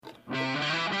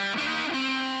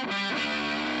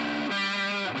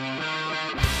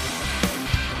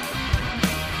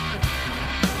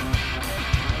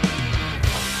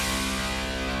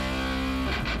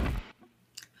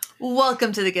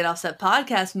Welcome to the Get Offset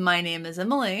podcast. My name is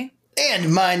Emily.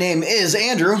 And my name is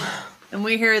Andrew. And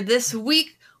we're here this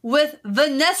week with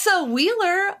Vanessa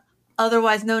Wheeler,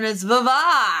 otherwise known as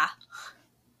Vava.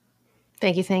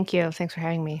 Thank you. Thanks for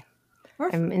having me.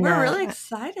 We're really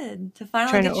excited to finally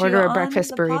trying get to order you a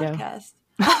breakfast on the burrito.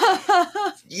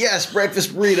 podcast. Yes,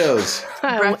 breakfast burritos.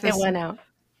 It went out.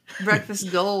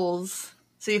 Breakfast goals.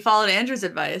 So you followed Andrew's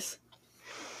advice.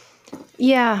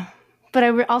 Yeah, but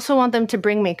I also want them to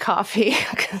bring me coffee.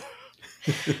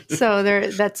 So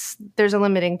there's a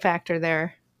limiting factor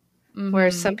there. Mm-hmm.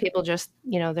 Whereas some people just,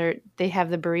 they have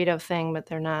the burrito thing, but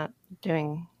they're not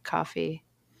doing coffee.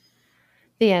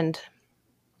 The end.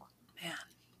 Man.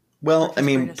 Well, breakfast, I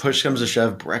mean, push comes to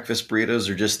shove, breakfast burritos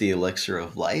are just the elixir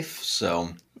of life.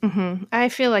 So I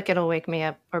feel like it'll wake me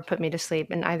up or put me to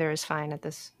sleep, and either is fine at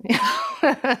this.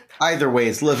 Either way,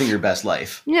 it's living your best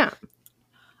life. Yeah.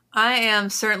 I am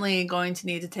certainly going to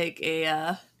need to take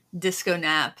a disco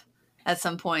nap at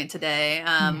some point today.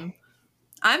 I'm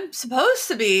supposed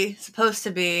to be,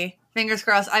 fingers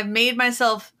crossed. I've made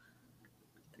myself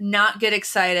not get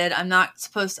excited. I'm not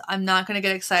going to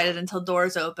get excited until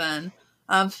doors open.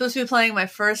 I'm supposed to be playing my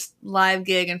first live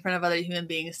gig in front of other human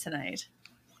beings tonight.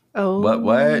 Oh,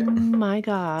 what? My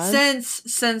God.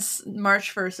 Since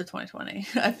March 1st of 2020.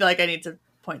 I feel like I need to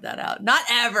point that out. Not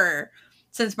ever.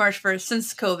 Since March 1st,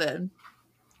 since COVID,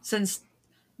 since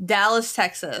Dallas,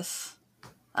 Texas,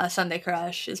 Sunday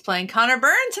Crush is playing Connor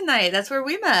Byrne tonight. That's where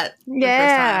we met. Yeah. The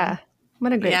first time.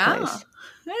 What a great place.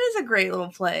 It is a great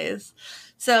little place.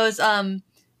 So it's,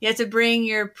 you have to bring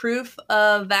your proof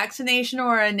of vaccination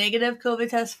or a negative COVID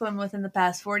test from within the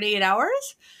past 48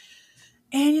 hours.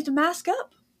 And you have to mask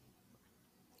up.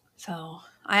 So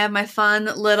I have my fun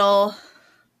little...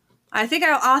 I think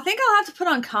I'll have to put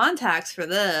on contacts for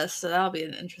this, so that'll be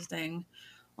an interesting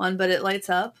one. But it lights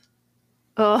up.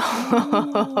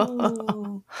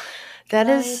 Oh, that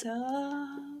is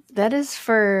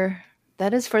for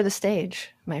the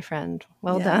stage, my friend.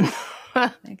 Well done.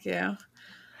 Thank you.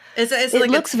 It like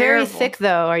looks very thick,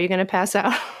 though. Are you going to pass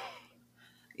out?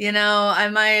 I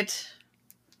might.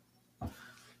 You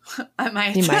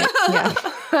might. Yeah.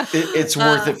 It's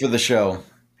worth it for the show.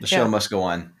 The show must go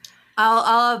on.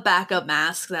 I'll have backup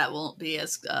masks that won't be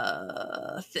as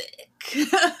thick.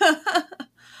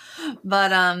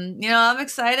 But I'm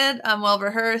excited. I'm well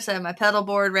rehearsed. I have my pedal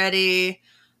board ready.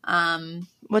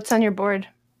 What's on your board?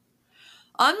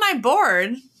 On my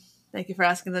board, thank you for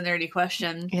asking the nerdy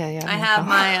question. Yeah. I have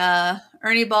my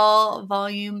Ernie Ball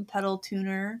volume pedal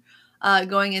tuner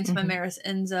going into my Maris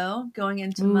Enzo, going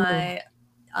into my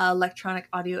electronic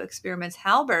audio experiments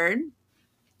Halberd.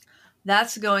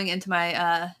 That's going into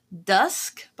my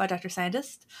Dusk by Dr.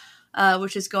 Scientist,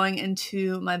 which is going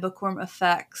into my Bookworm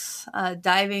Effects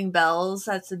Diving Bells.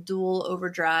 That's a dual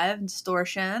overdrive and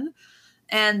distortion.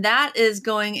 And that is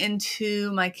going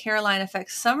into my Caroline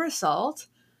Effects Somersault.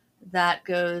 That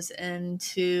goes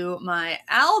into my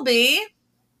Albee.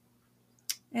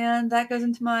 And that goes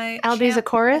into my... Albee's a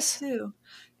chorus? Too.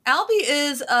 Albee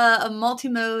is a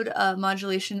multi-mode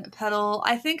modulation pedal.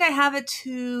 I think I have it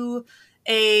to...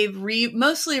 a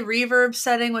mostly reverb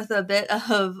setting with a bit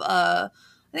of I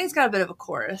think it's got a bit of a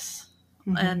chorus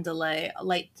and delay, a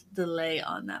light delay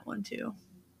on that one too.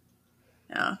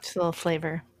 Yeah, just a little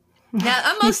flavor. Yeah,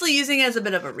 I'm mostly using it as a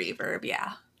bit of a reverb.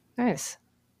 Yeah, nice.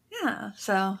 Yeah,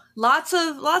 so lots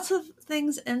of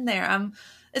things in there.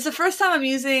 It's the first time I'm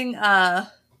using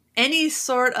any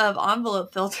sort of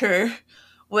envelope filter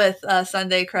with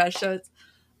Sunday Crush. So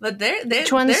they're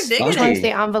which one's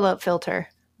the envelope filter?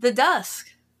 The Dusk.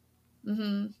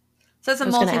 Mm-hmm. So it's a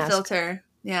multi-filter.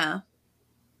 Yeah.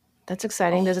 That's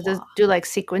exciting. Does it do like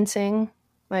sequencing?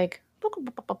 Like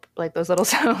those little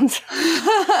sounds?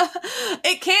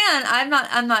 It can.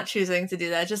 I'm not choosing to do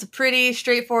that. Just a pretty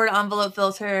straightforward envelope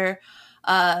filter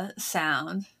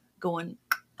sound going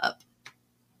up.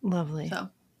 Lovely. So,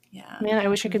 yeah. Man, I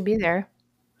wish I could be there.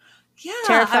 Yeah.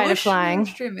 Terrified of flying.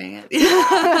 Streaming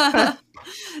it.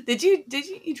 Did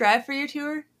you drive for your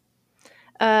tour?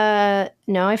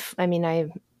 No,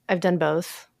 I've done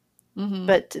both,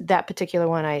 but that particular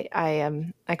one,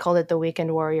 I called it the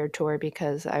Weekend Warrior Tour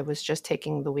because I was just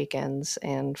taking the weekends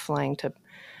and flying to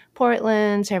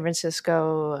Portland, San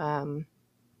Francisco.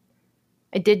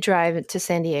 I did drive to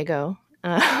San Diego,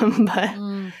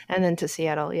 and then to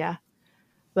Seattle. Yeah.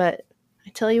 But I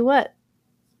tell you what,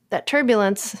 that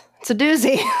turbulence, it's a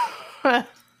doozy.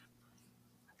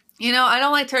 I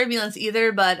don't like turbulence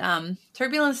either, but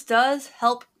turbulence does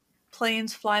help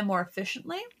planes fly more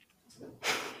efficiently.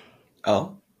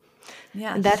 Oh.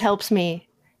 Yeah. And that helps me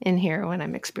in here when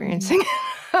I'm experiencing.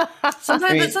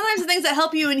 Sometimes the things that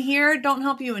help you in here don't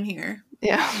help you in here.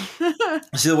 Yeah.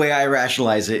 See, the way I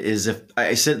rationalize it is if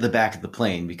I sit at the back of the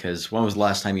plane, because when was the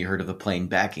last time you heard of a plane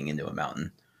backing into a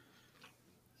mountain?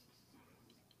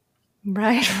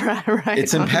 Right.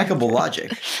 It's impeccable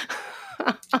logic.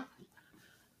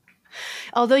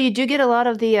 Although you do get a lot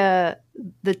of the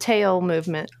tail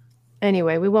movement.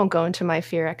 Anyway, we won't go into my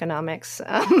fear economics.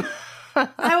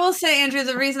 I will say, Andrew,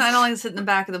 the reason I don't like to sit in the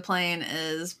back of the plane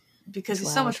is because you're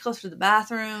so much closer to the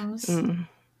bathrooms. It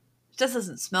just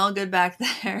doesn't smell good back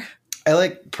there. I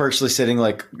like personally sitting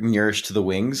like nearest to the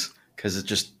wings because it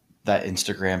just, that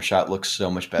Instagram shot looks so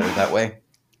much better that way.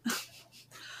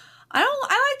 I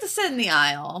like to sit in the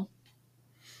aisle.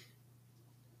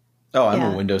 Oh,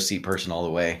 I'm a window seat person all the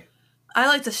way. I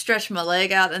like to stretch my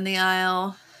leg out in the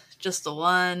aisle. Just the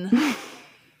one.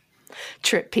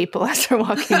 Trip people as they're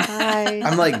walking by.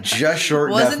 I'm like just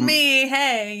short enough. Wasn't enough. Me.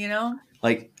 Hey, you know?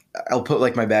 Like I'll put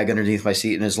like my bag underneath my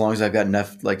seat, and as long as I've got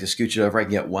enough like to scooch it over, I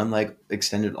can get one leg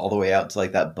extended all the way out to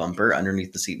like that bumper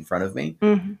underneath the seat in front of me.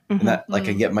 And that like I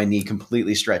can get my knee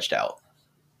completely stretched out.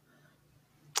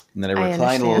 And then I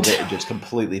recline a little bit and just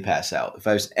completely pass out. If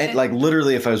I was like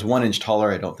literally if I was 1 inch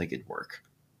taller, I don't think it'd work.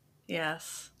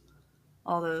 Yes.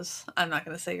 All those. I'm not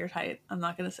going to say your height. I'm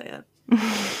not going to say it.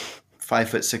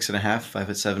 5'6.5",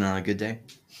 5'7" on a good day.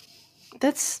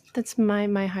 That's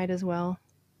my height as well.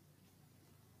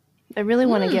 I really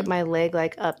want to get my leg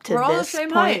like up to We're all this the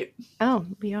same point. height. Oh,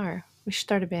 we are. We should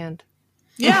start a band.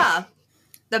 Yeah.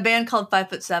 The band called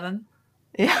 5'7".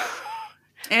 Yeah.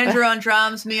 Andrew on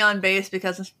drums, me on bass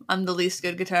because I'm the least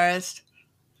good guitarist.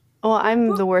 Well,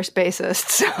 I'm the worst bassist,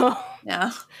 so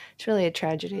yeah. It's really a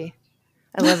tragedy.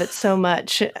 I love it so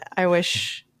much. I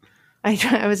wish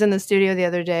I was in the studio the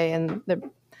other day, and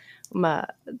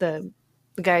the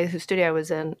guy whose studio I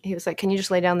was in, he was like, "Can you just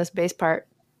lay down this bass part?"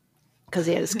 Because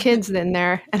he had his kids in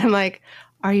there, and I'm like,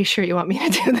 "Are you sure you want me to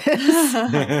do this?"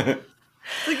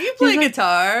 Like you play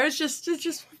guitar, it's just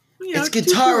you know, it's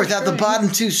guitar without the bottom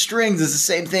two strings. It's the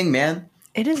same thing, man.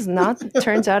 It is not.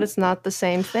 Turns out it's not the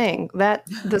same thing. I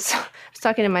was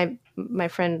talking to my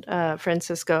friend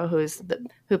Francisco,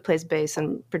 who plays bass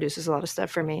and produces a lot of stuff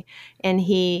for me, and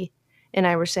he and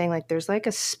I were saying like there's like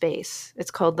a space. It's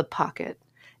called the pocket,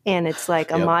 and it's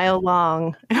like a mile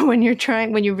long. And when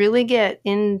you really get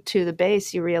into the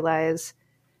bass, you realize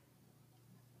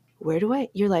where do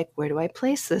I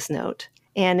place this note?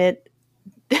 And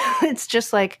it's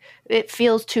just like it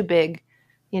feels too big.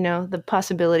 You know, the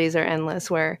possibilities are endless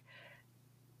where,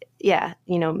 that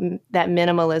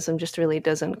minimalism just really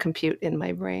doesn't compute in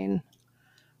my brain.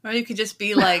 Or you could just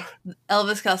be like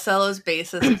Elvis Costello's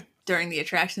bassist during the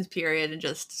Attractions period and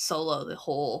just solo the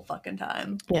whole fucking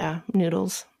time. Yeah,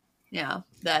 noodles. Yeah,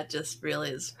 that just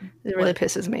really is. It really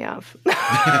pisses me off.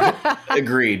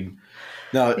 Agreed.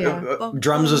 No,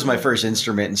 drums was my first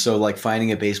instrument, and so like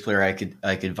finding a bass player I could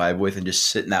vibe with and just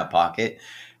sit in that pocket.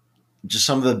 Just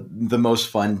some of the most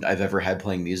fun I've ever had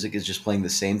playing music is just playing the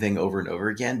same thing over and over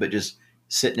again, but just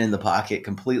sitting in the pocket,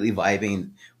 completely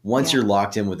vibing. Once you're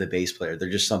locked in with a bass player,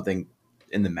 there's just something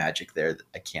in the magic there that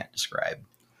I can't describe.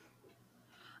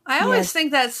 I always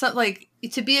think that like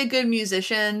to be a good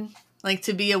musician, like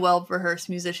to be a well-rehearsed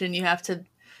musician, you have to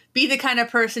be the kind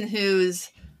of person who's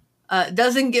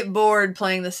doesn't get bored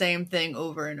playing the same thing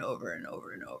over and over and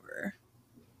over and over.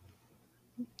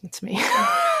 It's me.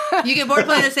 You get bored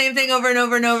playing the same thing over and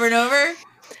over and over and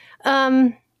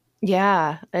over?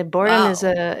 Yeah. Boredom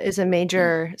is a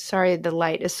major. Sorry, the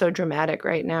light is so dramatic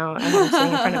right now. I'm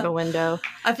sitting in front of a window.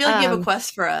 I feel like you have a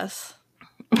quest for us.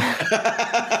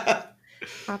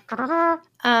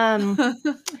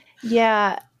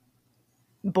 Yeah.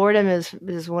 Boredom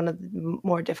is one of the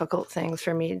more difficult things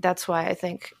for me. That's why I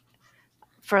think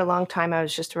for a long time I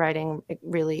was just writing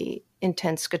really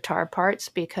intense guitar parts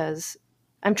because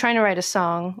I'm trying to write a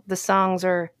song. The songs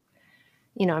are,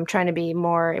 I'm trying to be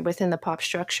more within the pop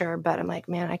structure, but I'm like,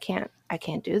 man, I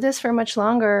can't do this for much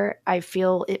longer. I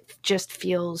feel it just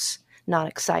feels not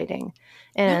exciting.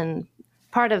 And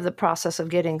part of the process of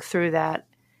getting through that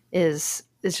is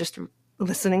just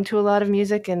listening to a lot of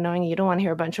music and knowing you don't want to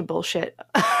hear a bunch of bullshit.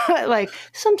 Like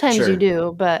sometimes you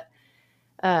do, but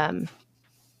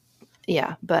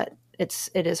but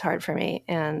it is hard for me.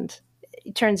 And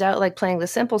it turns out like playing the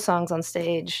simple songs on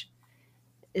stage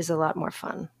is a lot more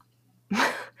fun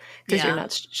because you're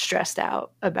not stressed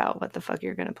out about what the fuck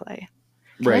you're going to play.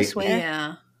 Can I swear?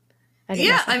 Yeah.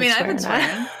 I mean, I've been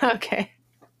swearing. Okay.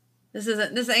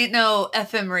 This ain't no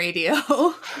FM radio.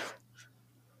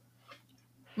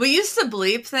 We used to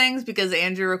bleep things because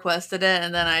Andrew requested it,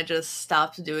 and then I just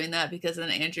stopped doing that because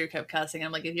then Andrew kept cussing.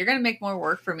 I'm like, if you're going to make more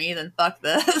work for me, then fuck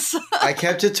this. I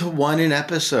kept it to 1 an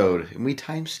episode, and we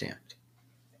timestamped.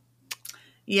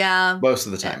 Yeah. Most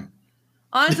of the time.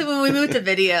 Honestly, when we moved to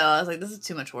video, I was like, this is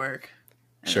too much work.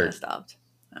 And then I stopped.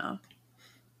 Oh.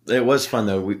 It was fun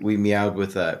though. We meowed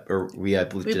with we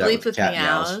bleeped with cat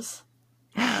meows.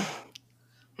 Yeah.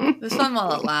 It was fun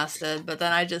while it lasted, but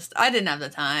then I didn't have the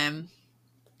time.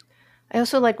 I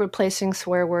also like replacing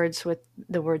swear words with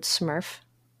the word Smurf.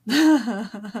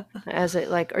 As it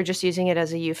or just using it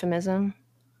as a euphemism.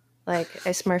 Like, I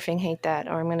smurfing hate that,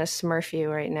 or I'm going to smurf you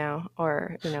right now,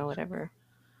 or, whatever.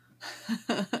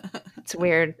 It's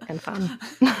weird and fun.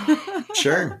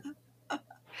 Sure.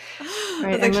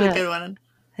 Right, that's actually a good one.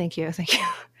 Thank you.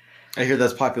 I hear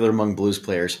that's popular among blues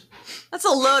players. That's a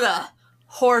load of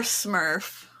horse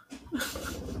Smurf.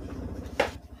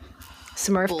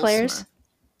 Smurf Bull players?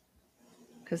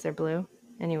 Because they're blue?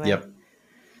 Anyway. Yep.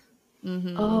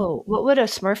 Mm-hmm. Oh, what would a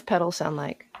Smurf pedal sound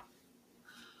like?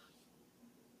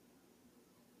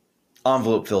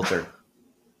 Envelope filter.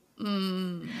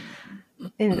 With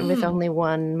only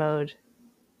one mode.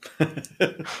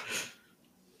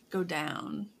 Go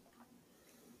down.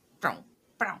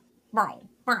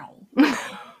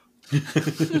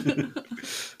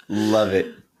 Love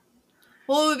it.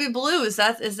 Well, it would be blue. Is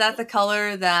that the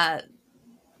color that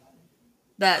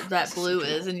blue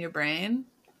is in your brain?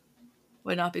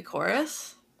 Would not be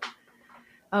chorus?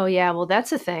 Oh yeah, well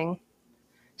that's a thing.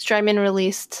 Strymon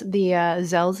released the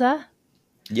Zelza.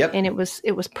 Yep. And it was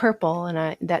purple,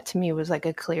 and that to me was like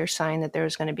a clear sign that there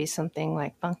was going to be something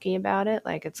like funky about it.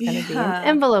 Like it's going to be an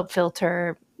envelope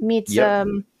filter meets a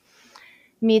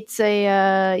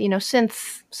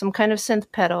synth, some kind of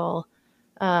synth pedal.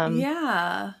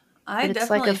 It's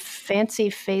like a fancy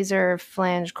phaser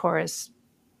flange chorus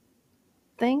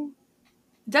thing.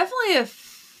 Definitely a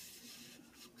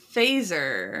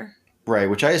phaser, right?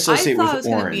 Which I associate with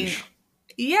orange.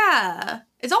 Yeah,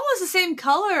 it's almost the same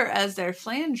color as their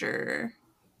flanger.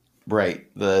 Right,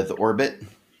 the orbit.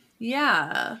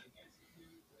 Yeah,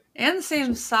 and the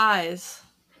same size.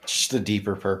 Just a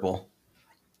deeper purple.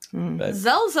 But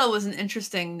Zelza was an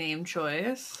interesting name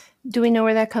choice. Do we know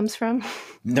where that comes from?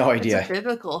 No idea. It's a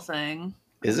biblical thing.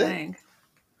 Is it?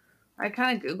 I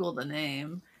kind of Googled the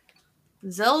name.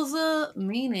 Zelza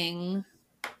meaning.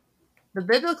 The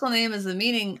biblical name is the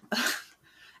meaning.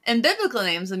 In biblical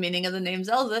names, the meaning of the name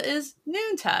Zelza is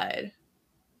noontide.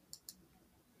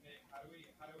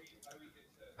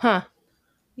 Huh.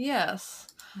 Yes.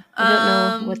 I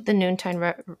don't know what the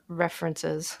noontide reference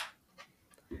is.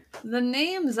 The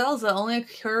name Zelza only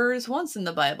occurs once in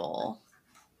the Bible.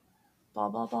 Blah,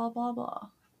 blah, blah, blah, blah.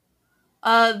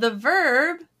 The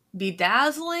verb,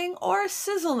 bedazzling or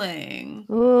sizzling.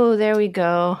 Ooh, there we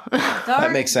go.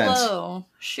 That makes sense. Glow,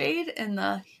 shade in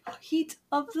the heat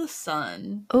of the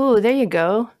sun. Ooh, there you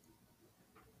go.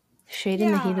 Shade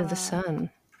in the heat of the sun.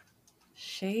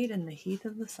 Shade in the heat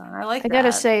of the sun. I like that. I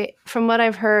gotta say, from what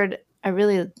I've heard, I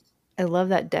love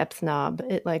that depth knob.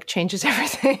 It changes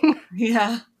everything.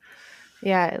 Yeah.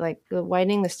 Yeah,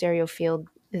 widening the stereo field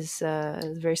is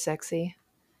very sexy.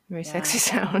 Very sexy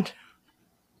sound.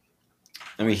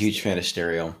 I'm a huge fan of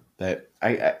stereo, but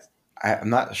I'm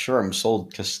not sure I'm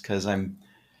sold because I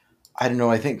don't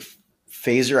know. I think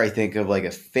phaser. I think of like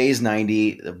a phase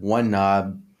 90, one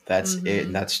knob. That's it.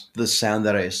 And that's the sound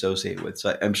that I associate with.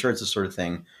 So I'm sure it's the sort of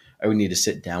thing I would need to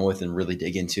sit down with and really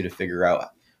dig into to figure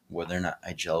out whether or not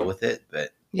I gel with it. But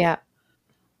yeah.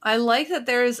 I like that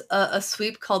there's a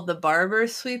sweep called the barber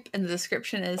sweep, and the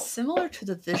description is similar to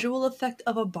the visual effect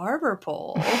of a barber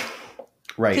pole.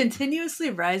 Right.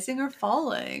 Continuously rising or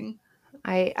falling.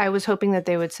 I was hoping that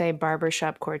they would say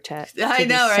barbershop quartet. I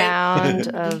know, right? Sound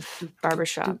of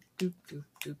barbershop.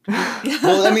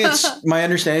 Well, I mean, my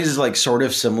understanding is sort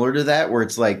of similar to that, where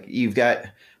it's you've got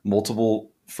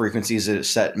multiple frequencies that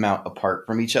set amount apart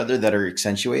from each other that are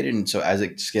accentuated, and so as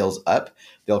it scales up,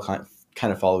 they'll kind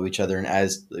of follow each other. And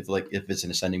as if it's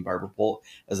an ascending barber pole,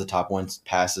 as the top one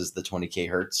passes the 20K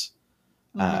hertz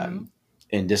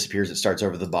and disappears, it starts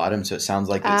over the bottom. So it sounds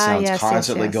like it sounds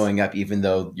constantly going up, even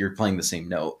though you're playing the same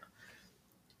note.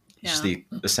 Just the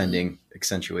ascending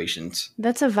accentuations.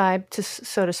 That's a vibe,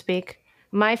 so to speak.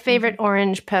 My favorite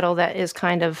orange pedal that is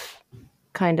kind of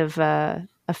a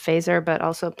phaser, but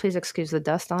also please excuse the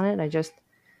dust on it.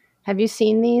 Have you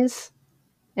seen these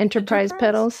Enterprise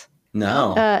pedals?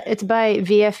 No. It's by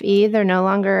VFE. They're no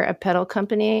longer a pedal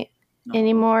company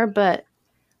anymore, but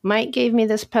Mike gave me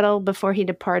this pedal before he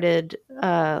departed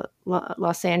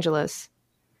Los Angeles,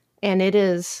 and it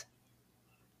is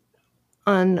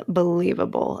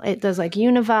unbelievable. It does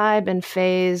univibe and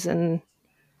phase, and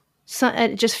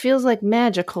it just feels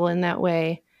magical in that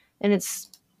way. And it's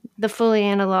the fully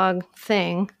analog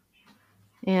thing,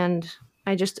 and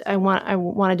I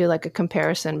want to do a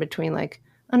comparison between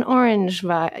an orange,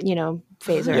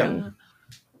 phaser and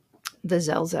the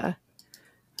Zelza.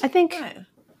 I think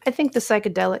the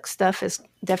psychedelic stuff is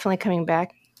definitely coming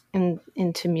back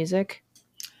into music.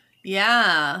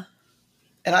 Yeah.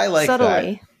 And I like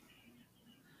subtly. That.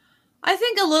 I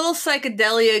think a little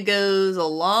psychedelia goes a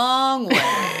long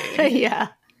way. Yeah.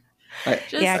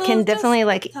 It can definitely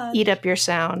like eat up your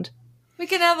sound. We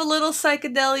can have a little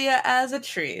psychedelia as a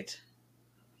treat.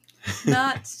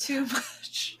 Not too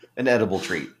much. An edible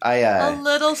treat. A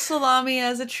little salami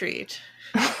as a treat.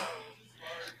 I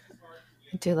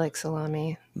do like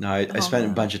salami. No, I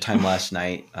spent a bunch of time last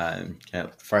night,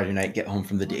 Friday night, get home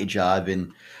from the day job,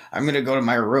 and I'm going to go to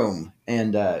my room.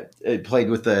 And I played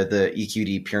with the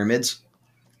EQD pyramids.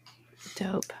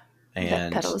 Dope.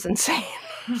 And that pedal is insane.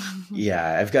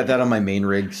 Yeah, I've got that on my main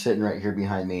rig sitting right here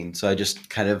behind me. And so I just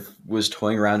kind of was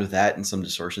toying around with that and some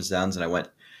distortion sounds, and I went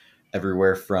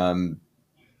everywhere from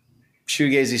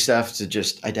shoegazy stuff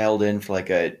to I dialed in for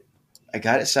I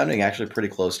got it sounding actually pretty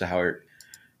close to how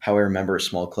I remember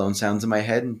Small Clone sounds in my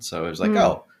head. And so I was like,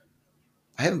 oh,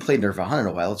 I haven't played Nirvana in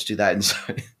a while. Let's do that. And so,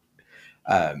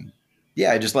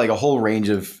 just like a whole range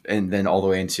and then all the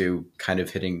way into kind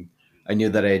of hitting. I knew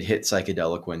that I had hit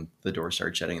psychedelic when the door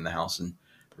started shutting in the house and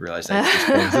realized I just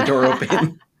left the door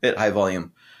open at high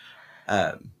volume.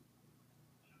 That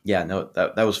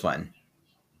was fun.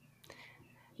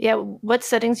 Yeah. What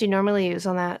settings do you normally use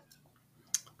on that?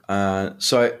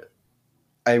 So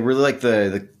I really like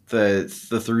the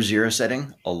through zero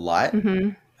setting a lot.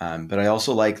 Mm-hmm. But I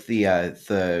also like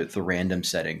the random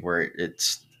setting where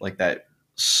it's like that,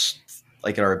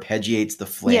 like it arpeggiates the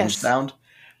flange sound.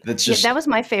 That's just that was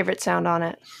my favorite sound on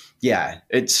it. Yeah,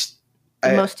 it's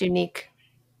the most unique.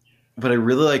 But I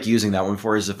really like using that one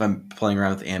for is if I'm playing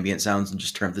around with ambient sounds and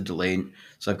just turn up the delay.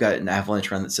 So I've got an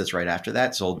avalanche run that sits right after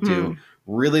that. So I'll do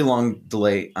really long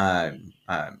delay,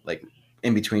 like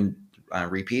in between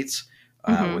repeats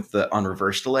with on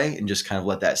reverse delay, and just kind of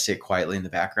let that sit quietly in the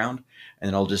background. And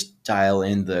then I'll just dial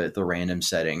in the random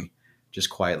setting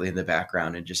just quietly in the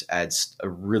background, and just adds a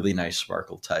really nice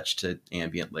sparkle touch to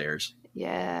ambient layers.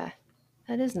 Yeah,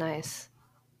 that is nice.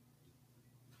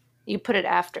 You put it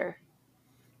after.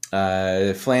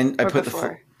 I put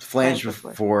the flange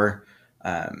before,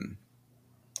 and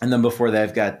then before that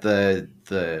I've got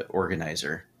the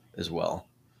organizer as well.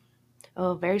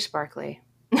 Oh, very sparkly.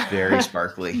 Very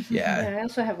sparkly, yeah. I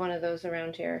also have one of those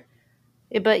around here.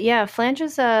 But yeah, flange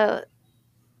is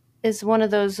one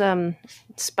of those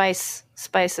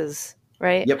spices,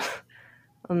 right? Yep.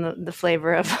 On the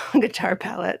flavor of a guitar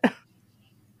palette.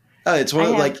 It's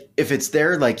one of if it's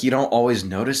there, like you don't always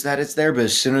notice that it's there, but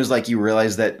as soon as like you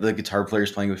realize that the guitar player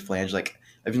is playing with flange, like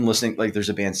I've been listening, like there's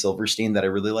a band Silverstein that I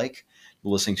really like,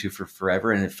 listening to for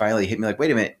forever, and it finally hit me like,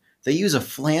 wait a minute, they use a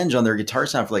flange on their guitar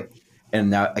sound for and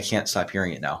now I can't stop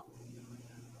hearing it now.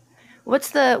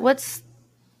 What's the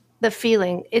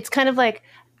feeling? It's kind of like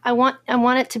I want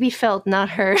it to be felt, not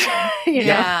heard.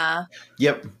 Yeah.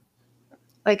 Yep.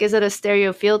 Like, is it a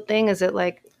stereo field thing? Is it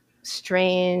like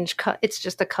strange? It's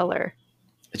just a color.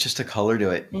 It's just a color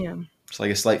to it. Yeah. It's like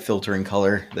a slight filtering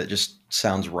color that just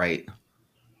sounds right.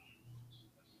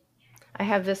 I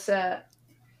have this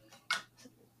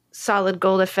Solid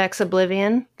Gold Effects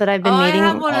Oblivion that I've been meaning. I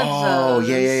have one of those.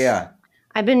 Yeah.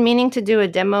 I've been meaning to do a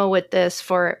demo with this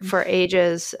for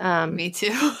ages. Me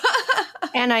too.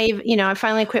 And I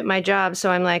finally quit my job,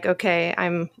 so I'm like, okay,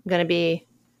 I'm gonna be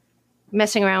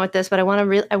messing around with this, but I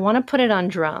want to put it on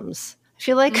drums. I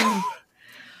feel like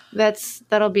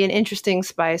that'll be an interesting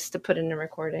spice to put in a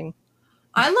recording.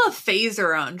 I love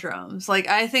phaser on drums. Like,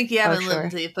 I think you haven't lived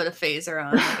until you put a phaser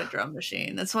on like a drum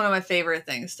machine. That's one of my favorite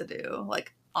things to do,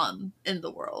 like in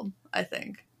the world, I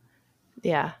think.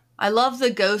 Yeah. I love the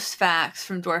ghost facts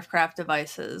from Dwarfcraft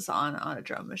Devices on a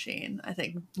drum machine. I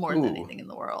think more than anything in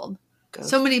the world. Ghost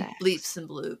so many facts. bleeps and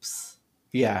bloops.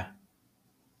 Yeah.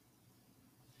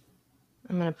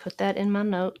 I'm going to put that in my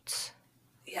notes.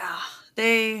 Yeah.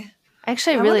 I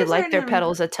really like their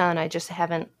pedals a ton. I just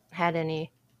haven't had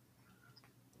any.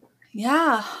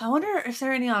 Yeah. I wonder if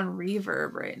there are any on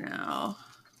Reverb right now.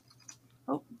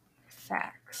 Oh,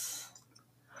 facts.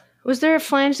 Was there a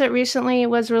flange that recently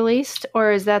was released?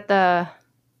 Or is that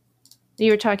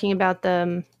you were talking about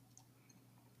the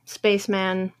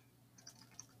Spaceman?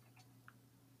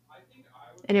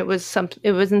 And it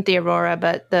wasn't the Aurora,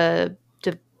 but the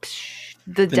Delta.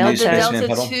 The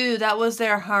Delta 2, that was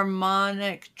their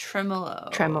harmonic tremolo.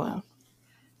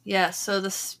 Yeah, so the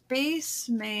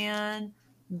Spaceman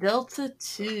Delta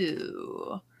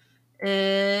 2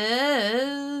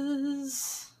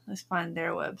 is... Let's find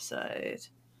their website.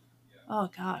 Oh,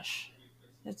 gosh.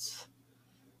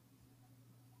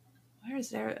 Where's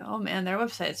their? Oh man, their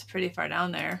website's pretty far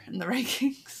down there in the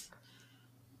rankings.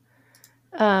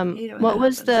 What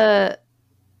was the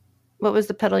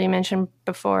pedal you mentioned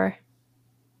before?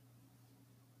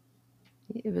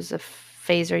 It was a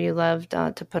phaser you loved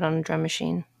to put on a drum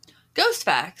machine. Ghost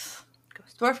Facts.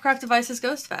 Dwarfcraft Devices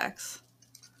Ghost Facts.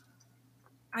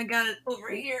 I got it over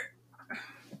here.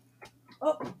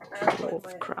 Oh,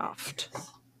 Dwarfcraft.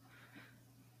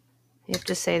 You have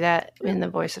to say that in the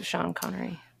voice of Sean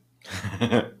Connery.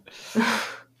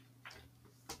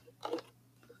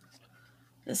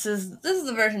 This is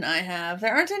the version I have.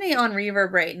 There aren't any on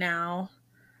Reverb right now,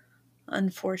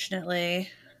 unfortunately.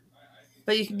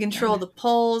 But you can control the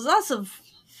pulls. Lots of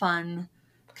fun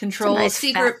controls, nice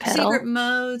secret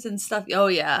modes and stuff. Oh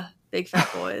yeah, big fat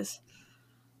boys.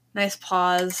 Nice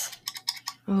pause.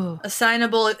 Ooh.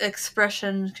 Assignable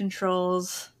expression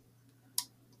controls.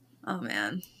 Oh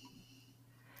man,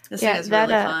 this thing is really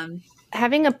fun.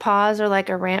 Having a pause or like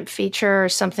a ramp feature or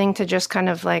something to just kind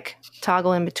of like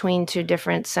toggle in between two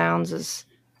different sounds is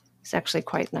actually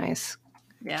quite nice.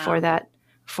 Yeah.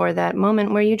 For that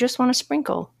moment where you just want to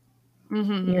sprinkle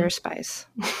your spice.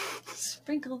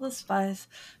 Sprinkle the spice.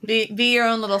 Be your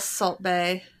own little salt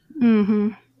bay.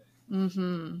 Mm-hmm.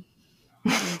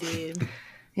 Indeed.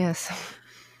 Yes.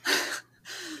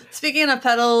 Speaking of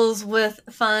pedals with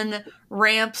fun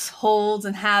ramps, holds,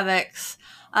 and havocs,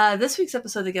 this week's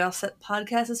episode of the Get Off Set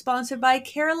podcast is sponsored by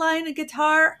Caroline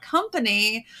Guitar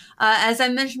Company. As I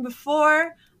mentioned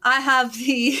before, I have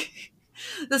the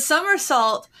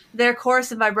somersault, their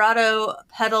chorus and vibrato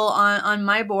pedal on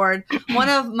my board. One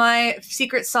of my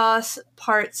secret sauce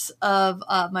parts of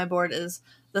my board is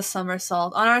the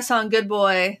somersault. On our song Good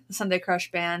Boy, the Sunday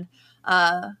Crush Band,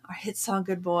 our hit song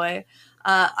Good Boy,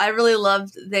 I really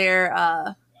loved their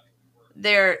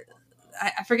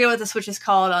I forget what the switch is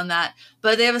called on that,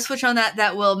 but they have a switch on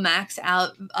that will max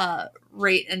out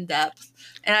rate and depth,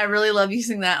 and I really love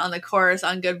using that on the chorus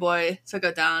on Good Boy. So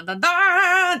go down, dun,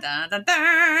 dun, dun, dun,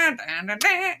 dun, dun, dun,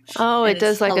 dun. Oh, it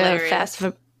does like hilarious. A fast.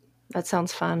 That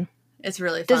sounds fun. It's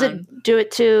really fun. Does it do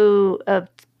it to a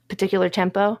particular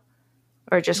tempo,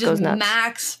 or it just goes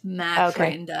nuts? Max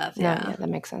rate and depth. Yeah, that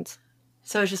makes sense.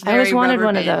 So it's just very I always wanted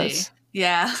one bandy. of those.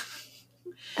 Yeah,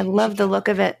 I love the look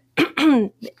of it.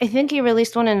 I think he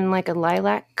released one in like a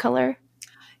lilac color.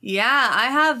 Yeah, I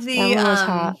have the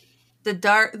hot. The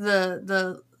dark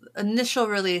the initial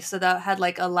release, so that had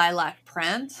like a lilac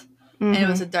print, and it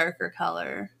was a darker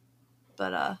color,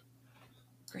 but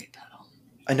great pedal.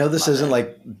 I know this isn't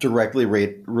like directly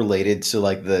related to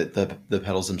like the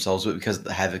pedals themselves, but because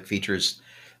the Havoc features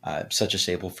such a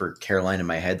staple for Caroline in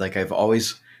my head, like I've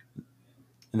always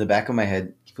in the back of my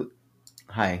head.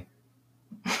 Hi.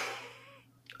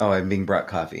 Oh, I'm being brought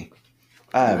coffee.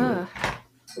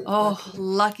 Oh,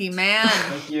 lucky man.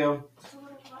 Thank you.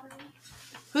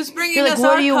 Who's bringing us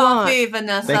our coffee,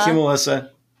 Vanessa? Thank you,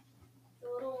 Melissa.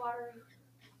 A little watery.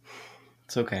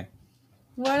 It's okay.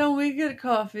 Why don't we get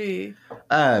coffee?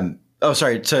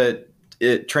 Sorry.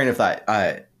 Train of thought.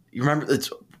 You remember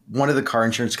it's one of the car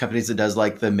insurance companies that does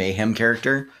like the Mayhem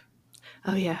character.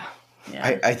 Oh yeah.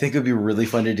 I think it would be really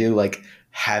fun to do like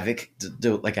Havoc,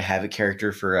 do like a Havoc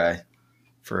character for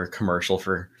a commercial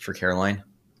for Caroline.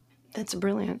 That's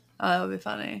brilliant. Oh, that would be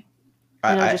funny.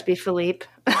 It'll just be Philippe.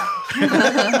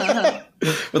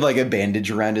 With like a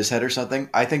bandage around his head or something.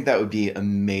 I think that would be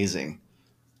amazing.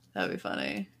 That would be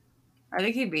funny. I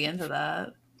think he'd be into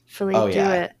that. Philippe, do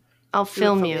it. I'll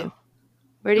film you.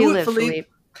 Where do you live, Philippe?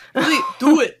 Philippe,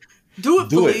 do it. Do it,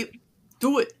 Philippe.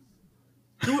 Do it.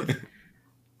 Do it.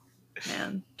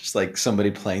 Man. Just like somebody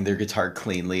playing their guitar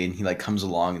cleanly and he like comes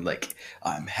along and like,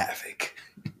 I'm Havoc.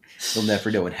 You'll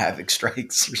never know when Havoc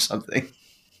strikes or something.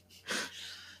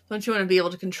 Don't you want to be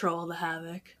able to control the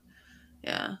Havoc?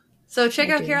 Yeah. So check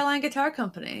out Caroline Guitar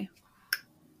Company.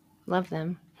 Love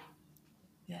them.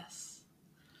 Yes.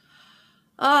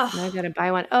 Oh. Now I gotta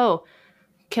buy one. Oh,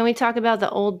 can we talk about the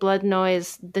Old Blood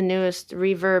Noise, the newest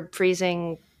reverb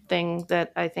freezing thing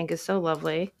that I think is so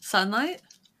lovely? Sunlight?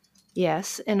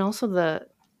 Yes. And also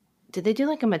did they do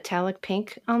like a metallic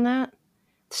pink on that?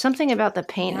 Something about the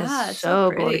paint is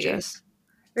so gorgeous.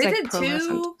 They did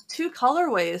two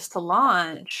colorways to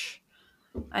launch.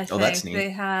 I think that's neat. They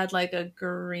had like a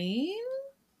green.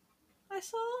 I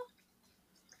saw.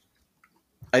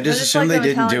 I just assumed they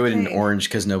didn't do it in orange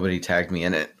because nobody tagged me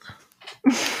in it.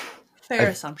 Fair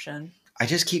assumption. I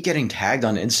just keep getting tagged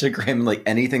on Instagram like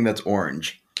anything that's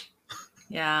orange.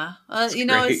 Yeah,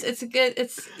 it's a good.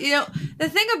 It's the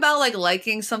thing about like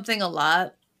liking something a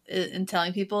lot and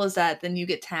telling people is that then you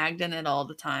get tagged in it all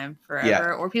the time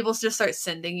forever, or people just start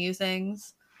sending you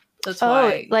things. That's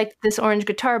why, like this orange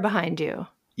guitar behind you.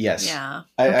 Yes. Yeah.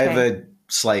 I have a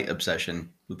slight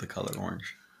obsession with the color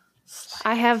orange.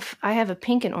 I have a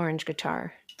pink and orange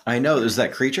guitar. I know. Is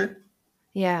that Creature?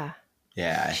 Yeah.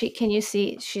 Yeah. Can you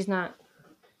see? She's not.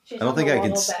 She's I don't think I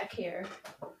can. back here.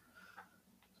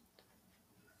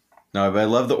 No, but I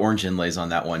love the orange inlays on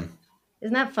that one.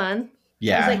 Isn't that fun?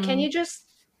 Yeah. I was like, can you just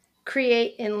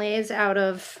create inlays out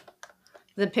of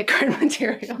the pickguard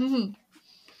material? Mm-hmm.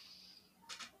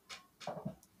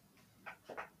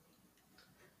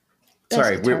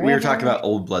 Sorry, we were talking about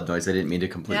Old Blood Noise. I didn't mean to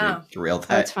completely derail that.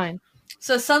 That's fine.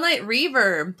 So Sunlight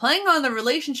Reverb, playing on the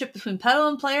relationship between pedal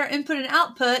and player, input and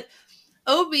output,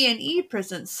 OB&E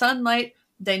presents Sunlight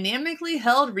Dynamically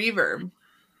Held Reverb.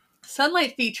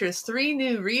 Sunlight features 3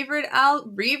 new reverb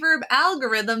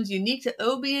algorithms unique to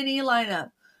OB&E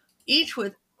lineup, each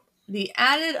with the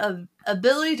added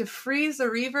ability to freeze the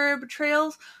reverb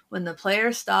trails when the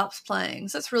player stops playing.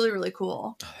 So that's really, really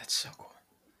cool. Oh, that's so cool.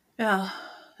 Yeah.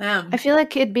 I feel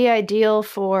like it'd be ideal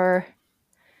for,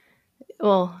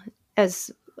 well,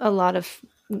 as a lot of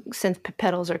synth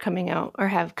pedals are coming out or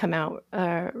have come out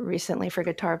recently for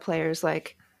guitar players,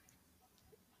 like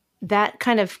that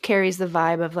kind of carries the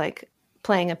vibe of like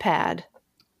playing a pad.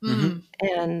 Mm-hmm.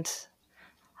 And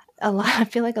I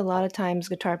feel like a lot of times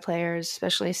guitar players,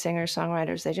 especially singers,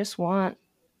 songwriters, they just want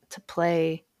to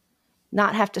play,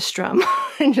 not have to strum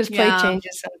and just play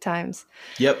changes sometimes.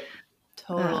 Yep.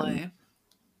 Totally.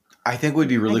 I think it would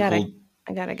be really cool.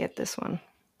 I gotta get this one.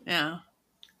 Yeah.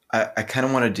 I kind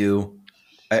of want to do.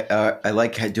 I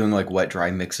like doing like wet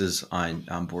dry mixes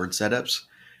on board setups,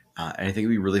 and I think it'd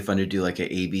be really fun to do like an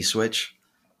A/B switch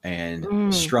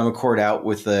and strum a chord out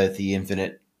with the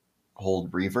infinite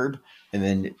hold reverb, and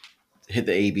then hit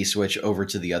the A/B switch over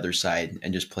to the other side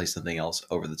and just play something else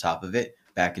over the top of it,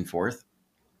 back and forth.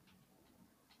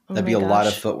 That'd be a lot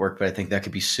of footwork, but I think that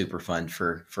could be super fun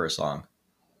for a song.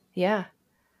 Yeah.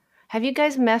 Have you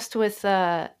guys messed with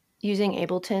using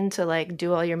Ableton to like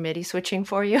do all your MIDI switching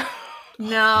for you?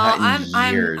 No,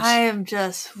 I am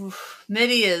just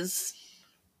MIDI is.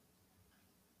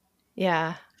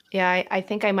 Yeah. Yeah, I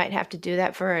think I might have to do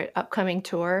that for an upcoming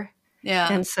tour. Yeah.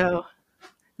 And so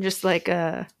just like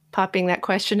popping that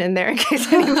question in there in case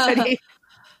anybody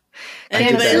I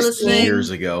did that years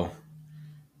ago.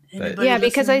 Yeah,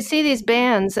 because I see these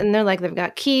bands and they're like, they've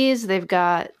got keys, they've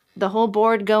got the whole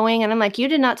board going. And I'm like, you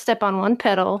did not step on one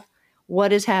pedal.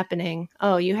 What is happening?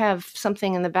 Oh, you have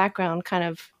something in the background kind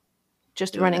of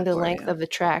just running the length of the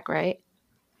track, right?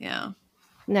 Yeah.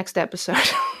 Next episode.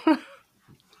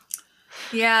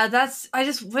 Yeah, I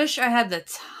just wish I had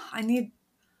I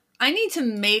need to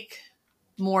make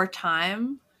more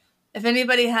time. If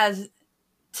anybody has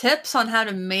tips on how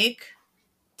to make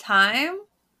time,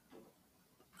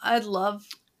 I'd love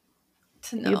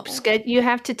to know. You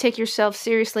have to take yourself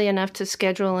seriously enough to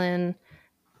schedule in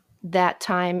that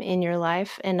time in your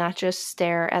life and not just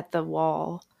stare at the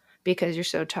wall because you're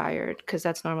so tired, because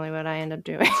that's normally what I end up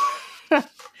doing.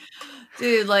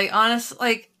 Dude, like, honestly,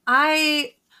 like,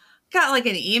 I got like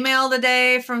an email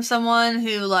today from someone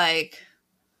who like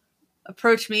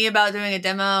approached me about doing a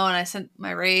demo, and I sent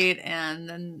my rate, and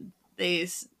then they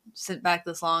sent back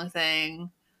this long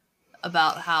thing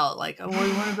about how like, oh, well,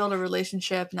 we want to build a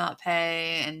relationship, not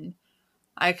pay. And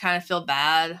I kind of feel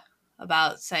bad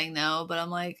about saying no, but I'm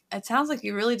like, it sounds like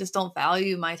you really just don't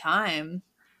value my time.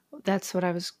 That's what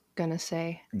I was gonna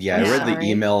say. Yeah, I read the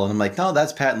email and I'm like, no,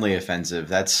 that's patently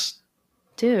offensive.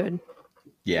 Dude.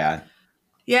 Yeah.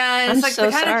 Yeah, and it's like the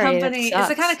kind of company. It's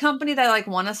the kind of company that I like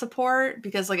want to support,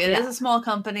 because like it is a small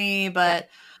company, but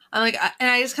I'm like, and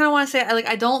I just kind of want to say,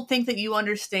 I don't think that you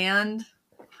understand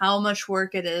how much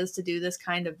work it is to do this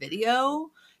kind of video,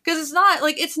 because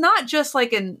it's not just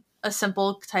like a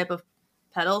simple type of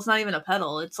pedal. It's not even a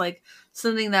pedal. It's like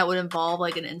something that would involve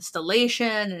like an installation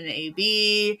and an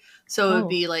A/B. So it would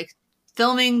be like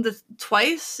filming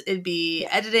twice. It'd be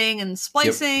editing and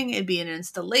splicing. Yep. It'd be an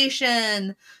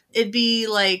installation. It'd be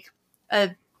like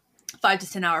a 5 to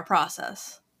 10 hour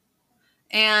process.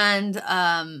 And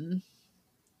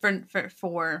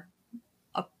for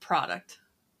a product.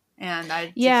 And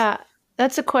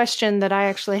that's a question that I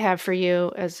actually have for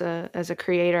you as a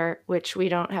creator, which we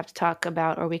don't have to talk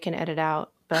about, or we can edit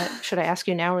out. But should I ask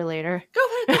you now or later? Go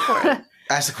ahead, go for it.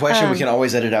 Ask the question. We can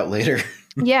always edit out later.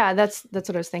 Yeah, that's what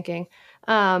I was thinking.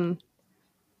 Like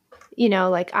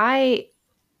I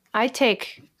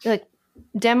take like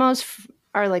demos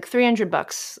are like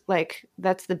 $300. Like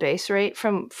that's the base rate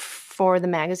for the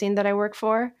magazine that I work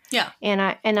for. Yeah. And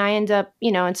I end up,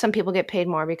 and some people get paid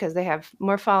more because they have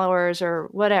more followers or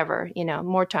whatever,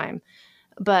 more time.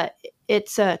 But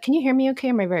it's can you hear me okay?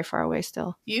 Am I very far away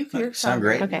still? You sound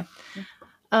great. Okay.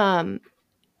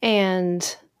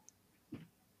 And,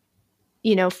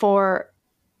 for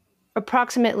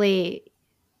approximately,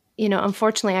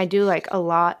 unfortunately, I do like a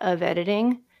lot of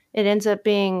editing. It ends up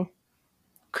being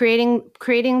creating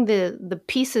the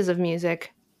pieces of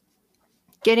music,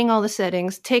 getting all the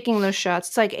settings, taking those shots.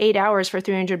 It's like 8 hours for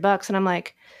 $300. And I'm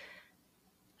like,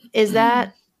 is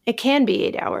that, it can be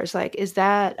 8 hours. Like, is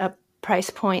that a price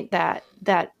point that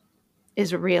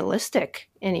is realistic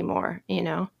anymore?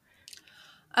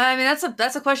 I mean,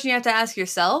 that's a question you have to ask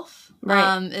yourself.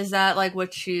 Right. Is that like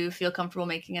what you feel comfortable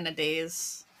making in a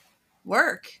day's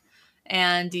work?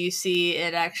 And do you see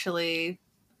it actually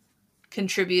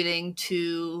contributing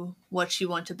to what you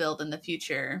want to build in the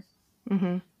future?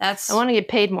 Mm-hmm. I want to get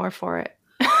paid more for it.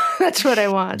 That's what I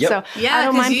want. Yep. So yeah, I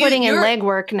don't mind putting in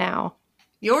legwork now.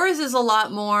 Yours is a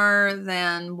lot more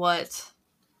than what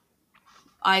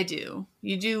I do.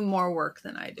 You do more work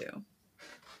than I do.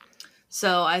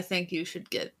 So I think you should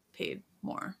get paid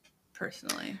more,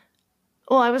 personally.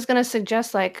 Well, I was going to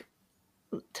suggest, like,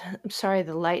 I'm sorry,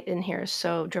 the light in here is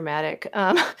so dramatic.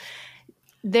 I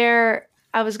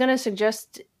was going to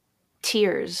suggest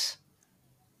tiers.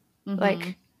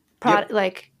 Like,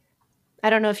 like, I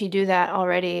don't know if you do that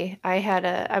already.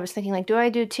 I was thinking, like, do I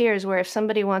do tiers where if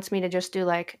somebody wants me to just do,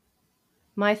 like,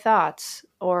 my thoughts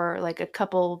or, like, a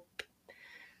couple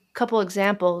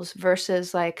examples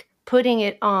versus, like, putting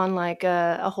it on, like,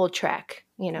 a whole track,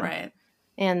 Right.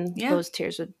 And those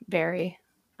tiers would vary.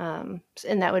 And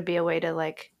that would be a way to,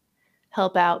 like,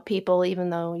 help out people, even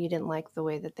though you didn't like the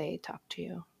way that they talked to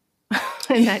you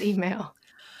in that email.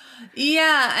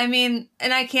 Yeah, I mean,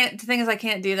 and the thing is, I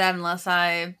can't do that unless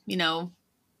I,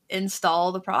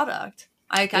 install the product.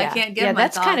 I can't give my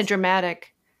that's thoughts. kind of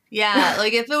dramatic. Yeah,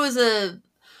 like if it was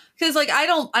because like I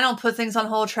don't put things on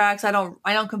whole tracks. I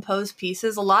don't compose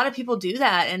pieces. A lot of people do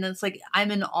that, and it's like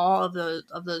I'm in awe of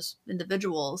those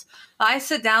individuals. I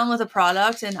sit down with a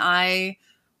product and I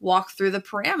walk through the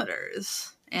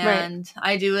parameters. And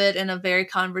I do it in a very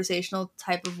conversational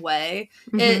type of way.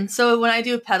 Mm-hmm. So when I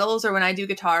do pedals or when I do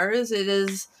guitars,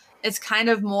 it's kind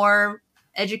of more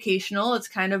educational. It's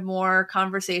kind of more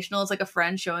conversational. It's like a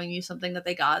friend showing you something that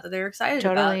they got that they're excited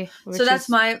about. So that's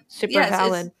my super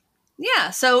valid. Yeah.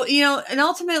 So, and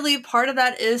ultimately part of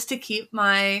that is to keep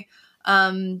my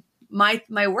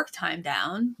my work time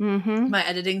down, my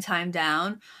editing time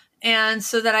down. And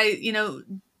so that I,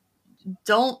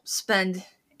 don't spend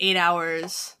 8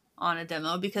 hours on a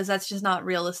demo, because that's just not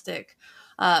realistic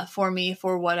for me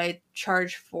for what I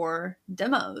charge for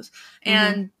demos.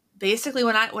 And basically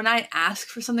when I ask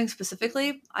for something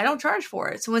specifically, I don't charge for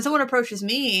it. So when someone approaches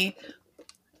me,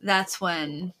 that's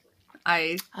when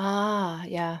I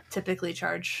typically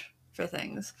charge for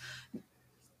things,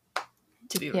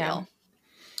 to be real.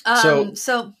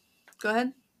 So go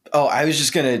ahead. Oh, I was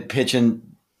just going to pitch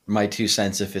in my 2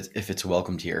 cents if it's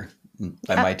welcomed here.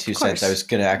 By my 2 cents, I was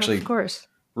going to actually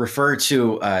refer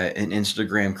to an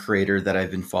Instagram creator that I've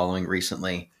been following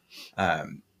recently,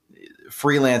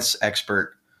 freelance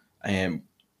expert. And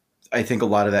I think a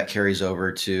lot of that carries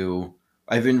over to,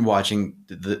 I've been watching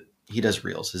he does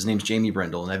reels. His name's Jamie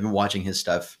Brindle, and I've been watching his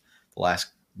stuff the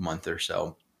last month or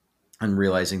so and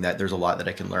realizing that there's a lot that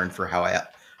I can learn for how I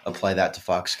apply that to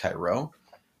Fox Cairo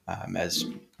as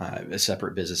a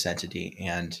separate business entity.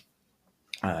 And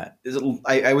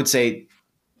I would say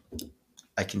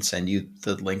I can send you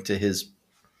the link to his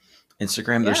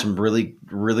Instagram. There's some really,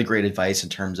 really great advice in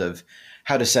terms of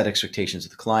how to set expectations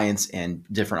with clients and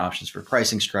different options for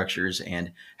pricing structures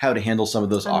and how to handle some of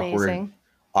those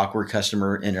awkward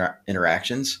customer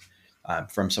interactions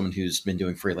from someone who's been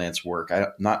doing freelance work. I'm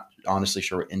not honestly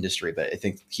sure what industry, but I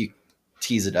think he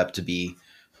tees it up to be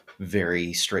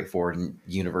very straightforward and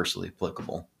universally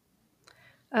applicable.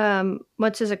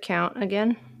 What's his account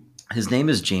again? His name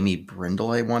is Jamie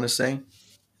Brindle, I want to say.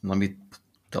 Let me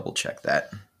double check that.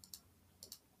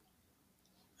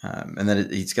 And then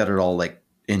he's got it all like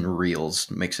in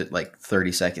reels, makes it like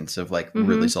 30 seconds of like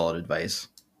really solid advice.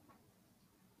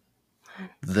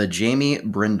 The Jamie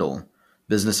Brindle,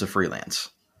 Business of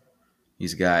Freelance.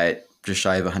 He's got just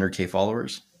shy of 100K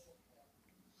followers.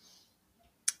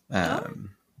 But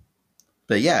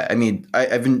yeah, I mean,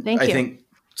 I think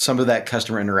some of that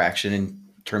customer interaction in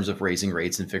terms of raising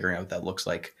rates and figuring out what that looks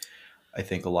like, I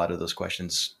think a lot of those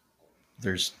questions,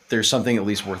 there's something at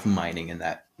least worth mining in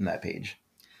that page.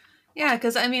 Yeah,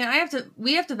 because I mean,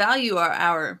 we have to value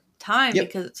our time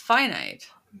because it's finite.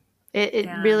 It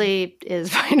really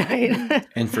is finite.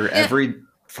 And for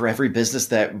every business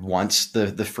that wants the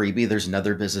freebie, there's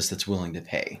another business that's willing to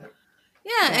pay.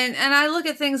 Yeah, and I look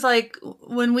at things like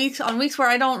on weeks where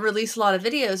I don't release a lot of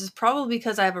videos, it's probably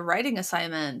because I have a writing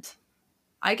assignment.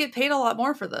 I get paid a lot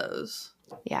more for those.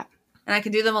 Yeah. And I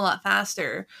can do them a lot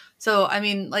faster. So, I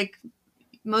mean, like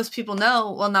most people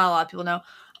know, well, not a lot of people know,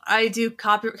 I do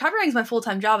copywriting is my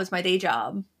full-time job. It's my day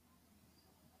job.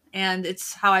 And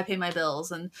it's how I pay my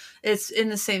bills, and it's in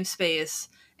the same space.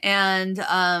 And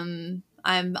I'm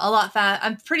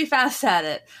I'm pretty fast at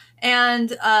it.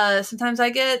 And sometimes I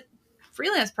get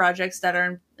freelance projects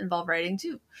that involve writing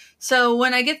too. So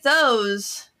when I get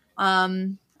those,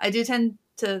 I do tend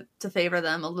to favor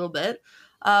them a little bit.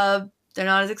 They're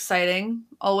not as exciting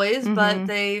always, but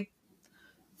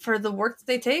for the work that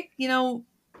they take, you know,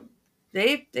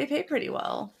 they pay pretty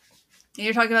well. And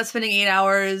you're talking about spending 8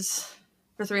 hours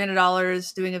for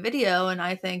 $300 doing a video, and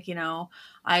I think, you know,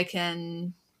 I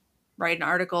can write an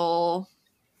article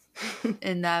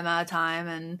in that amount of time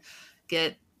and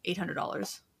get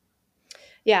 $800.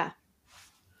 Yeah.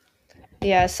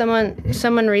 Yeah,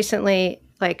 someone recently,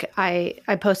 like I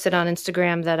posted on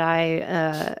Instagram that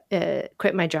I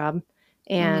quit my job,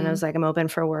 and I was like, I'm open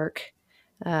for work,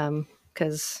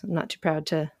 because I'm not too proud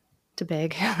to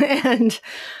beg. And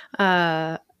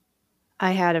I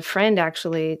had a friend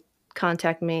actually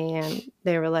contact me, and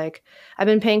they were like, I've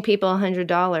been paying people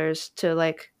 $100 to,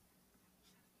 like,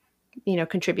 you know,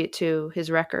 contribute to his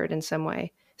record in some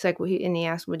way. It's like, and he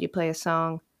asked, would you play a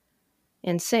song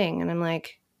and sing? And I'm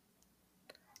like,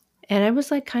 and I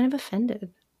was like kind of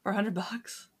offended. For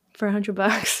 $100? For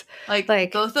 $100.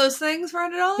 Like both those things for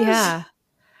 $100? Yeah.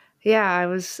 Yeah, I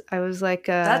was like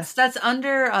that's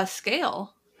under a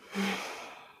scale.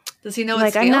 Does he know what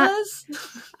like, scale is?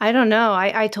 I don't know.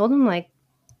 I told him, like,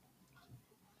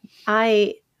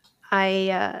 I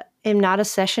am not a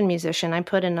session musician. I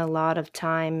put in a lot of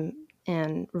time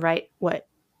and write what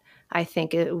I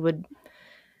think it would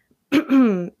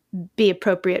be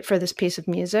appropriate for this piece of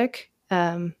music.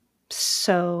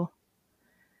 So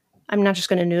I'm not just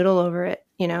going to noodle over it,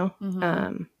 you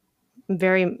know.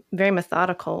 Very, very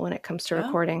methodical when it comes to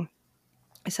recording.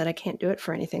 I said I can't do it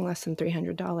for anything less than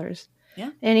 $300.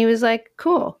 Yeah. And he was like,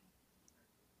 cool.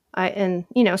 And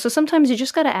you know, so sometimes you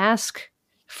just got to ask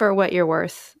for what you're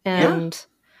worth, and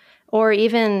or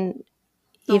even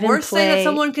the worst thing that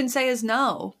someone can say is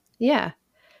no. Yeah.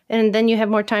 And then you have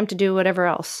more time to do whatever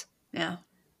else. Yeah.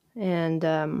 And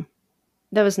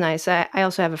that was nice. I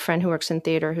also have a friend who works in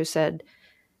theater who said,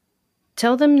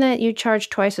 tell them that you charge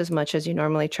twice as much as you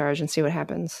normally charge and see what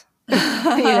happens.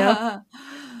 And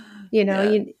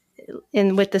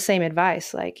with the same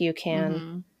advice, like they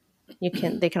can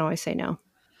always say no.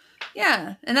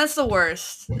 Yeah. And that's the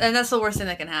worst. And that's the worst thing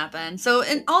that can happen. So,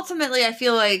 and ultimately I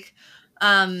feel like,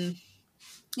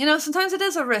 you know, sometimes it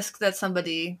is a risk that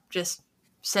somebody just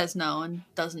says no and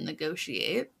doesn't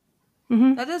negotiate.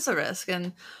 That is a risk.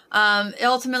 And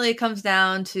ultimately it comes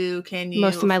down to, can you...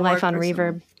 Most of my life on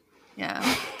Reverb.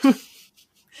 Yeah.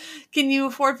 Can you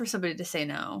afford for somebody to say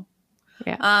no?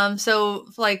 Yeah. So,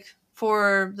 like,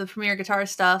 for the Premier Guitar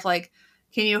stuff, like,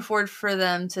 can you afford for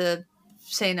them to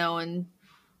say no? And,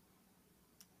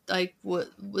 like, what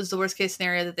was the worst case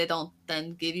scenario that they don't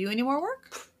then give you any more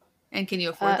work? And can you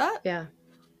afford that? Yeah.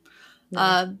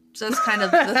 No. So that's kind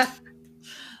of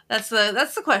that's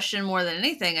the question more than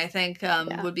anything, I think,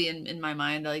 would be in my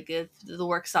mind, like, if the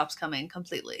work stops coming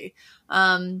completely,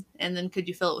 and then could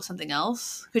you fill it with something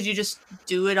else? Could you just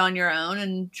do it on your own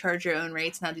and charge your own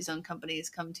rates and have these own companies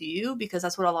come to you? Because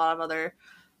that's what a lot of other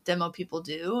demo people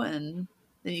do, and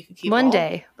then you can keep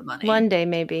the money. One day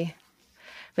maybe.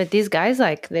 But these guys,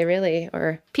 like, they really,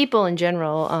 or people in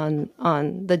general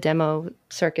on the demo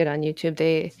circuit on YouTube,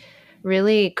 they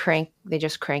really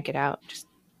just crank it out, just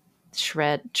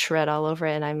shred all over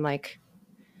it. And I'm like,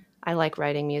 I like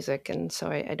writing music, and so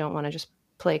I don't want to just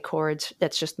play chords.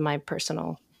 That's just my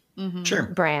personal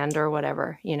brand or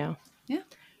whatever, you know. Yeah.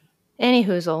 Any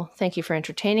hoozle, thank you for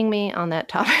entertaining me on that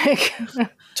topic.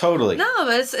 Totally. No,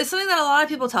 but it's something that a lot of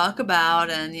people talk about,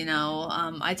 and, you know,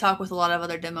 I talk with a lot of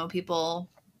other demo people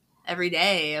every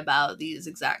day about these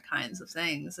exact kinds of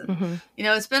things. And, you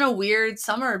know, it's been a weird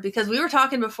summer because we were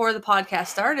talking before the podcast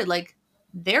started, like,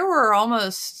 there were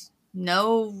almost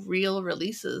no real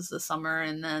releases this summer.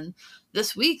 And then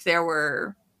this week there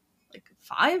were like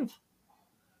 5.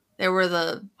 There were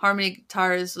the Harmony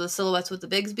guitars, the silhouettes with the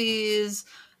Bigsby's,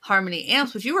 Harmony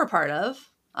amps, which you were a part of,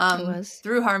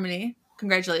 through Harmony.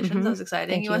 Congratulations. That was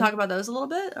exciting. You want to talk about those a little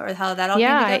bit, or how that all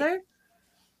came together?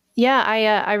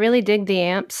 I really dig the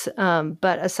amps.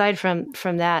 But aside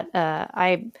from that,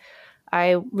 I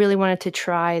really wanted to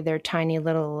try their tiny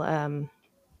little,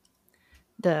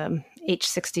 the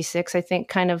H66, I think,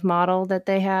 kind of model that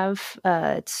they have.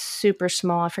 It's super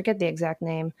small. I forget the exact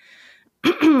name.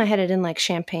 I had it in like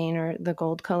champagne or the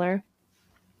gold color.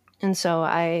 And so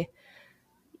I,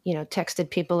 you know,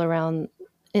 texted people around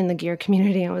in the gear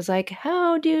community and was like,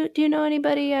 "How do you know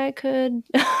anybody I could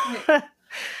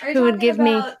who would give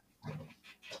me?"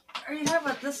 Are you talking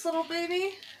about this little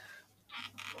baby?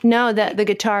 No, the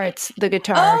guitar. It's the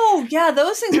guitar. Oh yeah,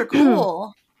 those things are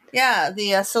cool. Yeah, the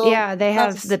yeah, they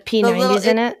have the P90s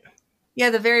in it. Yeah,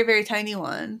 the very, very tiny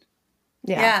one.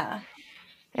 Yeah.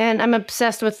 And I'm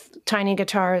obsessed with tiny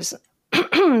guitars,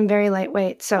 very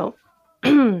lightweight. So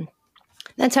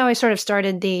that's how I sort of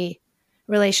started the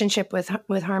relationship with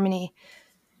Harmony.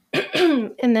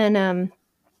 And then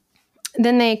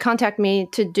they contact me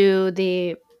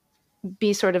to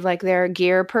be sort of like their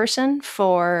gear person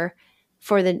for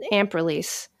the amp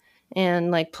release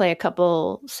and like play a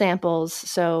couple samples.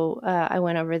 So I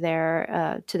went over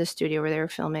there to the studio where they were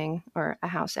filming, or a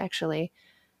house actually,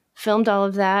 filmed all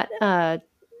of that.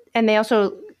 And they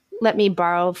also let me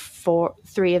borrow the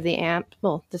three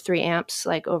amps,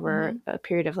 like over a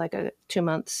period of like 2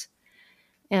 months,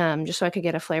 just so I could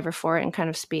get a flavor for it and kind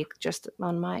of speak just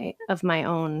on my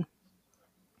own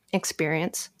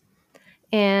experience.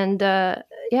 And and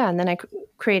then I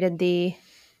created the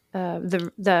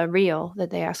reel that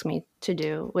they asked me to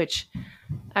do, which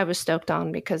I was stoked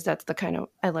on because that's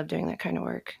I love doing that kind of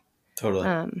work.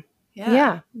 Totally.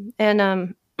 Yeah. And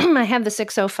I have the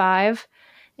 605,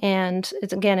 and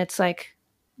it's like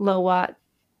low watt,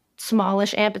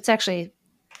 smallish amp. It's actually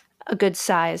a good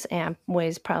size amp,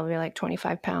 weighs probably like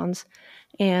 25 pounds.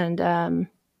 And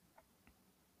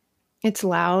it's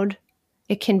loud.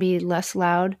 It can be less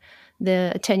loud.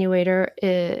 The attenuator,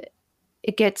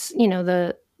 it gets,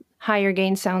 the higher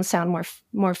gain sounds sound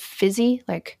more fizzy,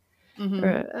 like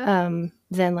than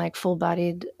like full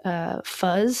bodied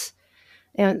fuzz.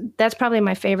 And that's probably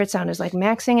my favorite sound, is like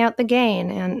maxing out the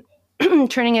gain and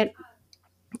turning it,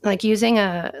 like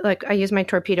I use my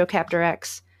Torpedo Captor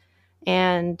X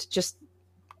and just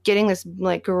getting this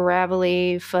like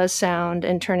gravelly fuzz sound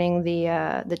and turning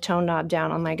the tone knob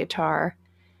down on my guitar.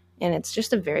 And it's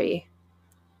just a very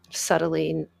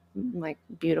subtly like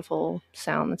beautiful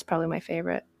sound. That's probably my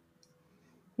favorite.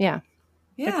 Yeah.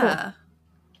 Cool.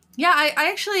 Yeah,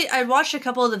 I watched a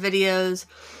couple of the videos.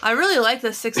 I really like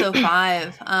the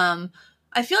 605.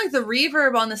 I feel like the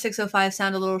reverb on the 605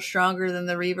 sounded a little stronger than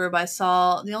the reverb I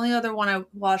saw. The only other one I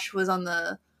watched was on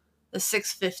the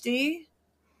 650.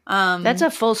 That's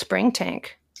a full spring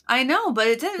tank. I know, but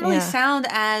it didn't really sound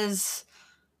as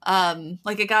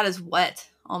like it got as wet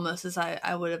almost as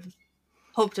I would have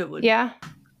hoped it would. Yeah.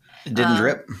 It didn't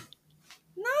drip.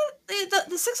 No,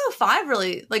 the 605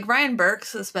 really, like Ryan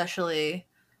Burks especially,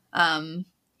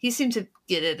 he seemed to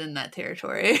get it in that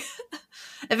territory.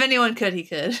 If anyone could, he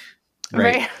could.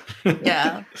 Right.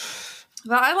 Yeah.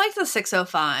 But I like the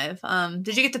 605.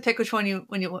 Did you get to pick which one you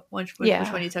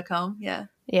took home? Yeah.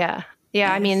 Yeah. Yeah,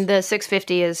 nice. I mean, the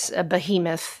 650 is a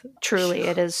behemoth, truly.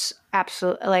 It is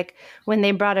absolutely, like, when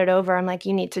they brought it over, I'm like,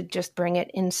 you need to just bring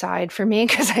it inside for me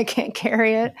because I can't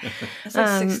carry it. It's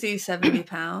like 60, 70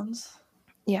 pounds.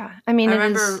 Yeah. I mean, I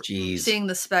remember seeing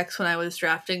the specs when I was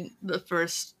drafting the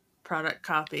first product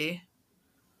copy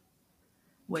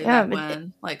way back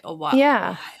when, like a while.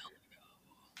 Yeah.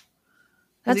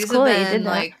 That's cool that you did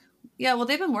that. Well,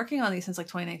 they've been working on these since like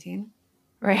 2019.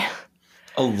 Right.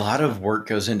 A lot of work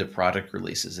goes into product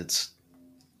releases. A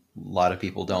lot of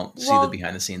people don't see the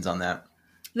behind the scenes on that.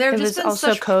 There have just been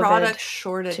such product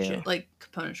shortages, like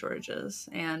component shortages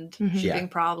and shipping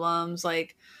problems.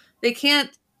 Like they can't,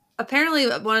 apparently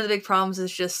one of the big problems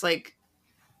is just like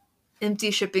empty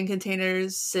shipping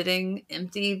containers sitting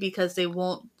empty because they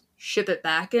won't ship it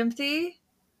back empty.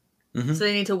 So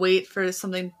they need to wait for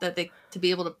something to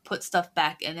be able to put stuff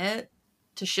back in it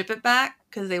to ship it back,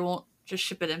 because they won't just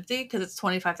ship it empty because it's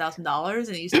 $25,000 and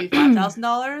it used to be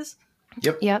 $5,000.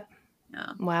 Yep. Yeah.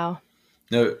 Wow.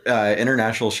 No,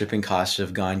 international shipping costs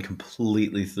have gone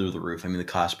completely through the roof. I mean, the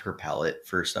cost per pallet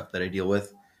for stuff that I deal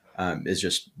with is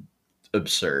just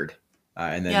absurd.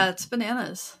 And then it's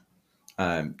bananas.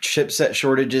 Chipset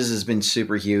shortages has been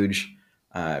super huge.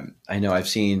 I know I've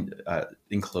seen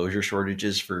enclosure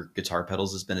shortages for guitar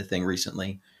pedals has been a thing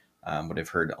recently. What I've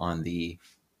heard on the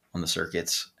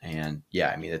circuits, and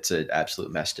I mean, it's an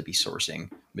absolute mess to be sourcing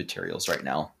materials right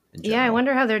now. Yeah, I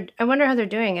wonder how they're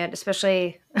doing it,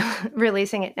 especially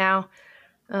releasing it now.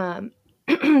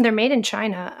 They're made in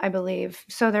China, I believe,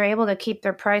 so they're able to keep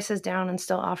their prices down and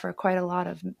still offer quite a lot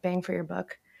of bang for your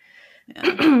buck.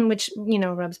 Which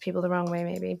rubs people the wrong way,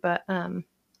 maybe. But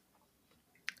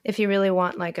if you really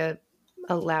want like a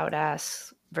loud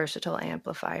ass versatile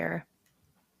amplifier,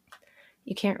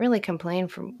 you can't really complain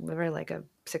for like a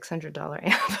 $600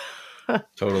 amp.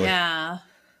 Totally. Yeah.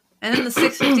 And then the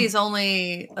 650 is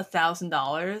only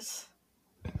 $1,000.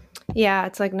 Yeah,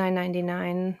 it's like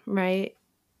 $999, right?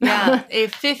 Yeah, a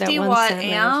 50-watt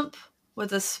amp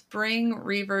with a spring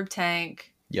reverb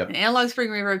tank, an analog spring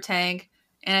reverb tank,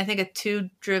 and I think a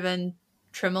 2-driven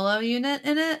tremolo unit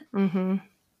in it. Mm-hmm.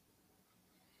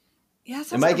 Yeah,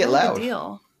 it might get loud. Good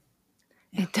deal.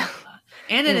 Yeah, it does.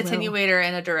 And an attenuator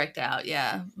and a direct out.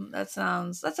 Yeah, that's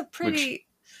a pretty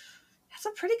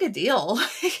good deal.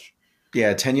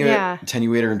 Yeah,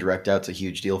 attenuator and direct out's a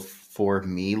huge deal for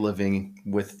me living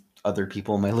with other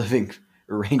people in my living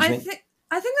arrangement.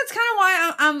 I think that's kind of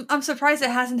why I'm surprised it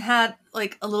hasn't had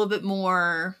like a little bit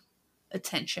more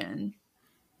attention,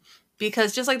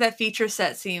 because just like that feature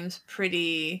set seems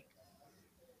pretty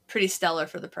stellar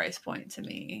for the price point to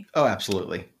me. Oh,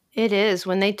 absolutely. It is.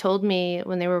 When they told me,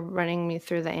 when they were running me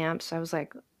through the amps, I was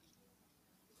like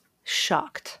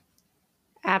shocked.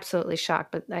 Absolutely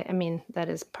shocked. But I mean, that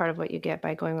is part of what you get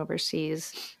by going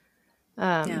overseas.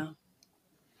 Yeah,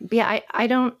 why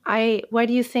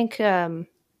do you think the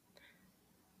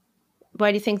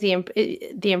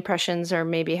impressions are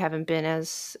maybe haven't been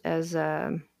as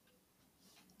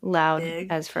loud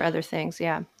big as for other things?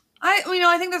 Yeah.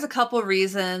 I think there's a couple of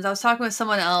reasons. I was talking with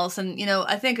someone else, and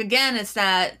I think again it's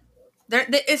that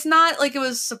it's not like it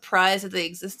was a surprise that they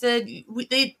existed.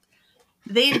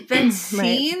 They've been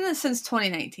seen right. since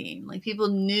 2019. Like people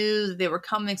knew that they were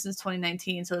coming since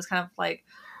 2019, so it's kind of like,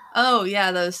 oh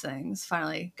yeah, those things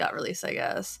finally got released, I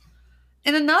guess.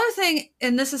 And another thing,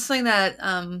 and this is something that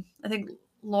I think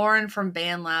Lauren from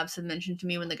Band Labs had mentioned to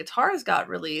me when the guitars got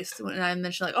released, when I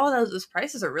mentioned like, oh, those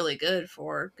prices are really good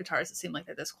for guitars that seem like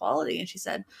they're this quality. And she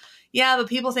said, yeah, but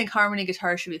people think Harmony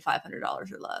guitars should be $500 or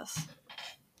less.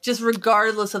 Just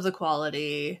regardless of the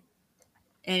quality,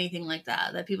 anything like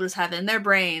that people just have in their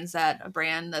brains that a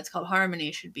brand that's called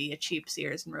Harmony should be a cheap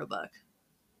Sears and Roebuck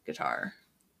guitar.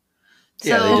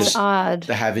 Yeah, so it's odd.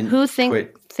 Who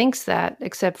thinks that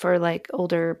except for like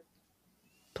older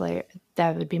player?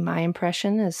 That would be my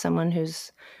impression as someone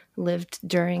who's lived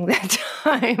during that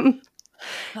time.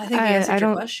 I think you answered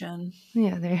your question.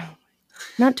 Yeah,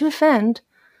 not to offend,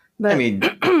 but I mean,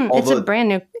 it's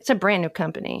a brand new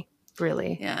company,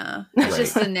 really. Yeah, it's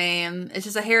just a name. It's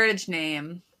just a heritage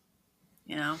name,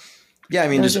 Yeah, I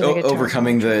mean, just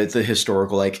overcoming the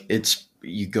historical, like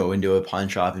you go into a pawn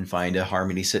shop and find a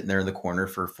Harmony sitting there in the corner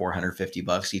for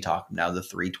 $450. You talk them down to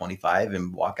 $325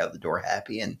 and walk out the door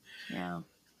happy. And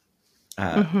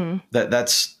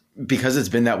that's because it's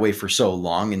been that way for so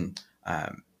long. And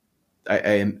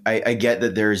I get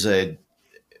that there's a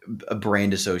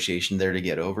brand association there to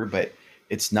get over, but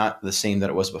it's not the same that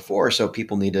it was before. So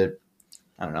people need to,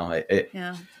 I don't know.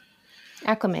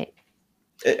 Acclimate.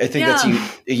 I think that's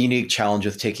a unique challenge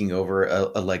with taking over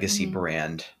a legacy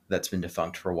brand that's been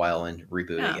defunct for a while and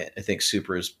rebooting it. I think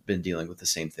Super has been dealing with the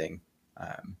same thing,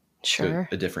 to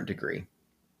a different degree.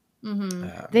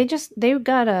 Mm-hmm. They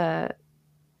got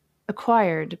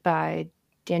acquired by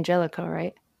D'Angelico,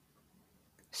 right?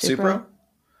 Supro?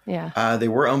 Yeah. They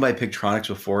were owned by Pigtronics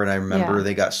before, and I remember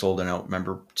they got sold, and I don't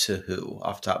remember to who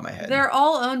off the top of my head. They're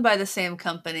all owned by the same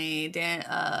company,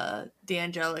 D'Angelico,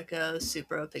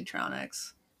 Supro,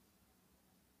 Pigtronics.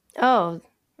 Oh,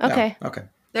 okay. Yeah, okay.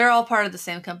 They're all part of the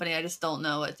same company. I just don't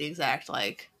know what the exact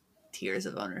tiers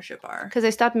of ownership are. Because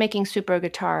they stopped making Supro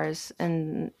guitars,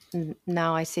 and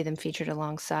now I see them featured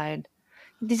alongside.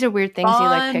 These are weird things you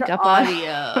pick up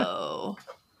on.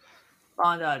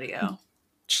 Bond Audio.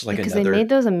 Just like because they made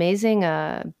those amazing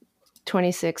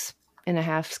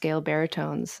 26.5 scale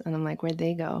baritones, and I'm like, where'd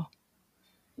they go?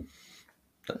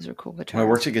 Those are cool guitars. When I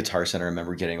worked at Guitar Center, I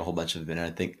remember getting a whole bunch of them,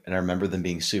 and I remember them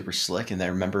being super slick. And I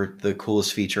remember the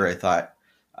coolest feature I thought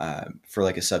for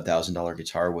like a sub-$1,000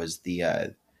 guitar was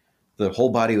the whole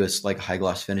body was like high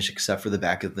gloss finish except for the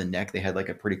back of the neck. They had like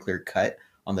a pretty clear cut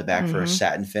on the back for a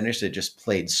satin finish that just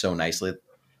played so nicely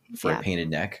for a painted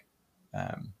neck.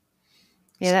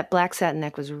 That black satin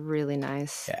neck was really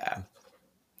nice. Yeah.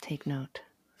 Take note.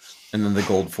 And then the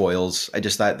gold foils. I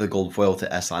just thought the gold foil with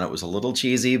the S on it was a little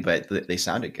cheesy, but they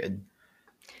sounded good.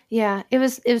 Yeah, it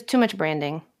was too much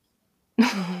branding.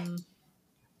 Mm-hmm.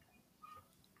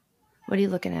 What are you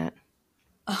looking at?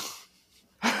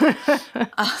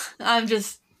 I'm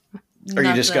just. Are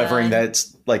you discovering that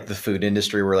it's like the food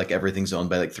industry where like everything's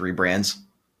owned by like 3 brands?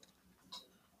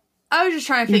 I was just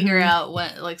trying to figure out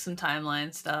what some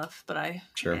timeline stuff, but I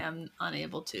Sure. am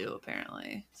unable to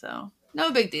apparently. So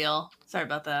no big deal. Sorry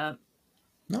about that.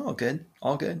 No, all good.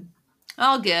 All good.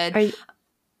 All good.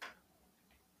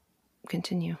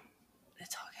 Continue.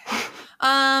 It's okay.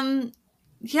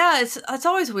 Yeah, it's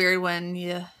always weird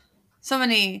when so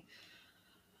many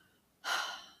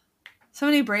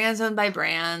brands owned by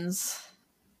brands.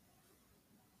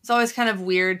 It's always kind of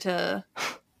weird to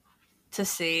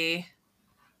see.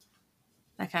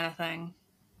 that kind of thing.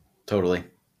 Totally.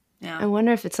 Yeah. I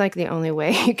wonder if it's like the only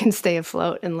way you can stay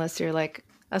afloat unless you're like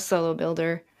a solo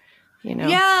builder, you know?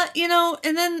 Yeah,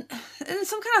 and then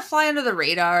some kind of fly under the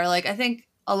radar. Like, I think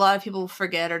a lot of people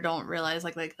forget or don't realize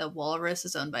like the Walrus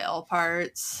is owned by All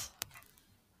Parts.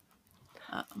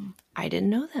 I didn't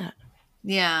know that.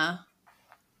 Yeah.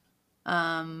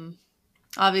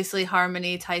 Obviously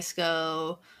Harmony,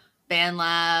 Teisco, Band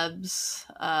Labs,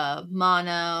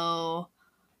 Mono.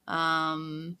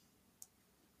 I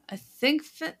think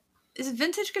is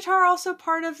Vintage Guitar also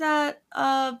part of that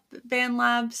Band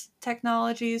Labs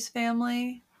Technologies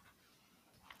family?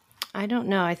 I don't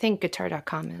know. I think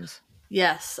guitar.com is.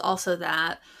 Yes, also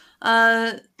that.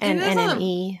 And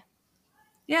NME.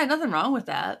 Yeah, nothing wrong with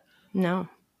that. No.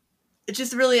 It's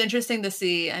just really interesting to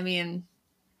see. I mean,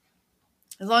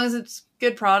 as long as it's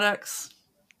good products,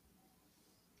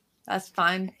 that's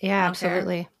fine. Yeah,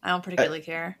 absolutely. I don't particularly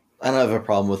care. I don't have a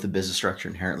problem with the business structure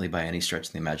inherently by any stretch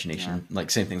of the imagination. Yeah.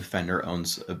 Like, same thing with Fender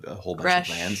owns a whole bunch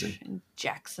of brands. And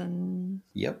Jackson.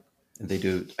 Yep. And they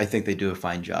do. I think they do a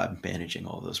fine job managing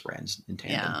all those brands in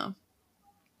tandem.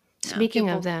 Yeah. Speaking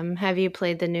of them, have you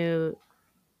played the new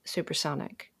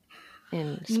Supersonic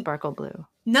in Sparkle Blue?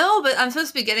 No, but I'm supposed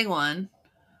to be getting one.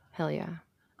 Hell yeah.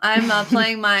 I'm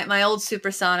playing my old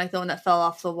Supersonic, the one that fell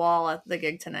off the wall at the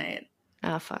gig tonight.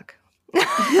 Oh, fuck.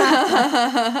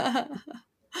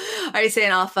 Are you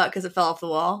saying "oh fuck" because it fell off the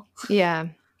wall? Yeah.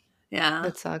 Yeah.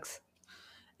 That sucks.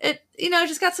 It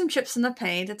just got some chips in the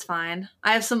paint. It's fine.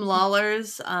 I have some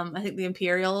Lawlers. I think the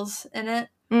Imperials in it.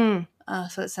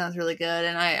 So it sounds really good.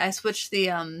 And I switched the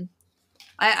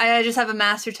I just have a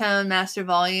Master Tone, Master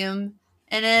Volume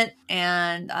in it,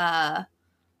 and I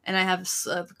have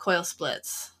coil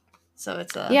splits. So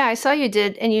it's a I saw you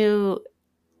did, and you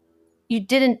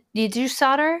didn't. Did you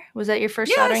solder? Was that your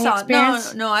first soldering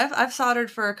experience? No, I've soldered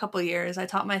for a couple years. I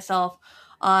taught myself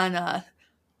on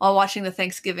while watching the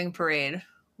Thanksgiving parade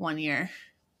one year.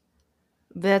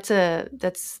 That's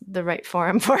the right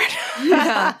forum for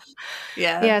it.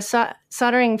 Yeah.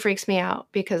 Soldering freaks me out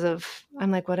because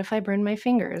I'm like, what if I burn my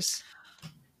fingers?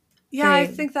 Yeah, I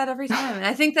think that every time. And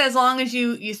I think that as long as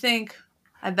you think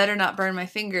I better not burn my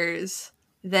fingers,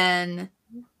 then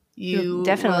you'll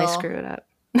definitely screw it up.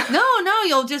 No,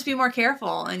 you'll just be more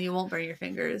careful and you won't burn your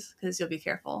fingers because you'll be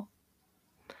careful.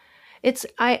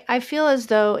 I feel as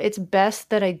though it's best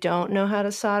that I don't know how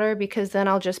to solder because then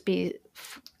I'll just be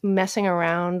messing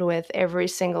around with every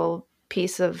single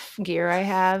piece of gear I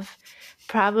have,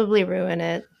 probably ruin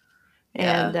it,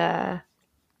 and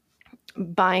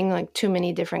buying like too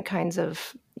many different kinds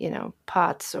of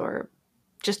pots or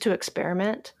just to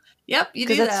experiment. Yep, you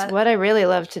do that. Because that's what I really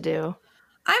love to do.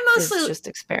 I mostly just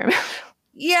experiment.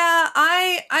 Yeah,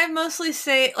 I mostly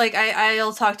say, like,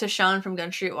 I'll talk to Sean from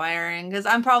Gun Street Wiring, because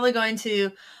I'm probably going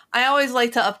to, I always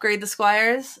like to upgrade the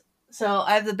Squires, so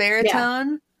I have the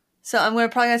baritone, so I'm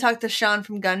probably going to talk to Sean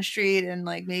from Gun Street and,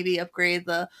 like, maybe upgrade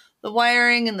the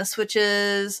wiring and the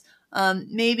switches.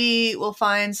 Maybe we'll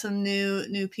find some new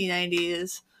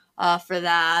P90s for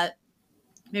that.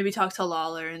 Maybe talk to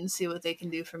Lawler and see what they can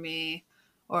do for me,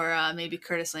 or maybe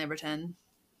Curtis Lamberton.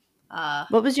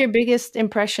 What was your biggest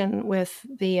impression with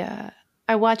the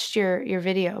I watched your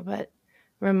video, but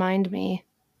remind me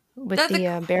with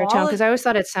the baritone, because I always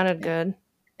thought it sounded good.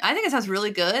 I think it sounds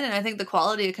really good, and I think the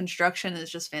quality of construction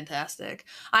is just fantastic.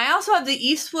 I also have the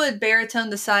Eastwood baritone,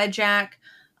 the side jack,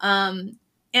 and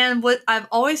what I've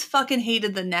always fucking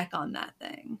hated the neck on that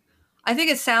thing. I think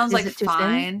it sounds like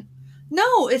fine. Thin?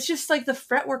 No, it's just like the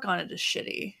fretwork on it is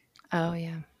shitty. Oh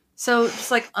yeah. So it's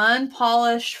like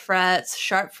unpolished frets,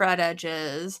 sharp fret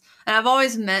edges, and I've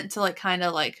always meant to like kind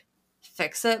of like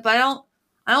fix it, but I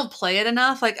don't play it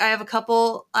enough. Like I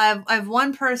have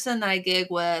one person that I gig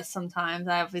with sometimes.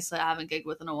 I haven't gigged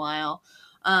with in a while.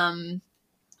 That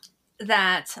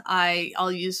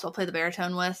I'll play the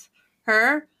baritone with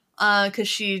her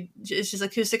because it's just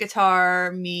acoustic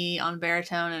guitar, me on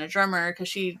baritone, and a drummer because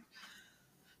she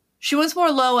wants more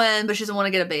low end, but she doesn't want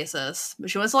to get a bassist. But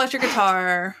she wants electric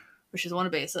guitar, but she doesn't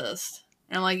want a bassist.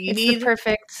 And I'm like, you need the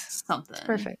perfect something. It's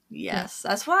perfect. Yes,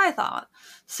 that's what I thought.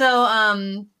 So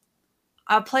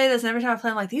I'll play this, and every time I play,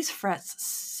 I'm like, these frets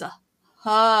suck.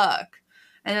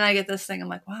 And then I get this thing, I'm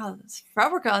like, wow, this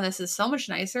fretwork on this is so much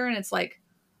nicer, and it's like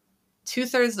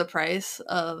 2/3 the price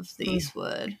of the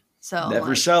Eastwood. So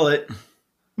never sell it.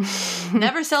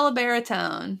 Never sell a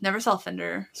baritone. Never sell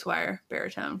Fender Squire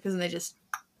baritone because then they just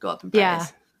go up in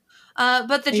price. Yeah.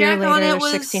 But the jack on it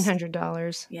was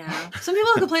 $1,600. Yeah. Some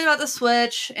people complain about the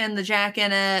switch and the jack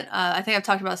in it. I think I've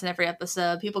talked about this in every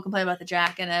episode. People complain about the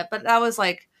jack in it, but that was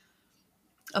like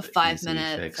a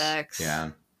 5-minute fix. Yeah.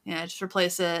 Yeah, just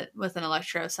replace it with an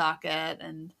electro socket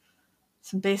and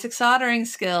some basic soldering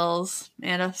skills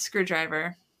and a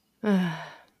screwdriver. All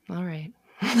right.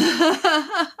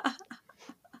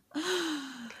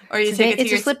 Or you take it to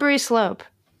it's a slippery slope.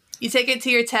 You take it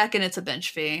to your tech and it's a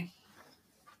bench fee.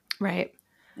 Right.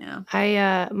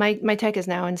 Yeah. My tech is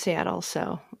now in Seattle,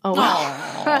 so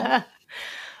Your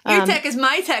tech is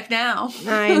my tech now.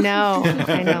 I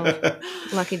know.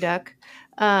 Lucky duck.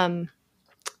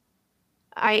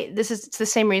 It's the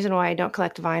same reason why I don't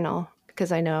collect vinyl,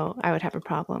 because I know I would have a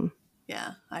problem.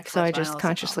 Yeah. So I just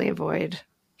consciously avoid,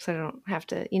 so I don't have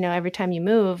to, every time you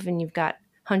move and you've got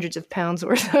hundreds of pounds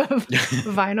worth of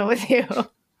vinyl with you.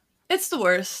 It's the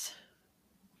worst.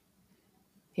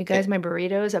 You guys, my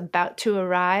burrito is about to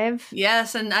arrive.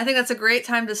 Yes, and I think that's a great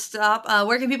time to stop.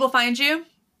 Where can people find you?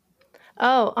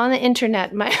 Oh, on the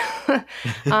internet. On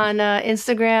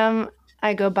Instagram,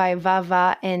 I go by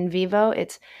Vava en Vivo.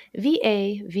 It's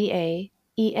VAVAEN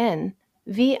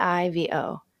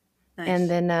VIVO. Nice. And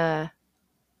then,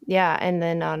 and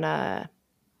then on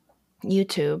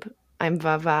YouTube, I'm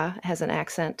Vava. It has an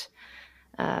accent.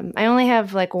 I only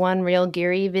have like one real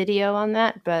Geary video on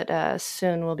that, but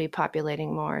soon we'll be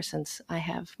populating more since I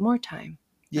have more time.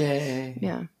 Yay.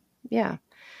 Yeah.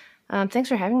 Thanks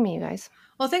for having me, you guys.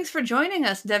 Well, thanks for joining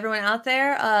us. To everyone out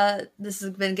there, this has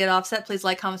been Get Offset. Please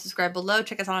like, comment, subscribe below.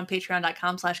 Check us out on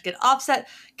patreon.com/getoffset,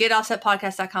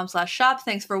 getoffsetpodcast.com/shop.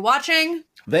 Thanks for watching.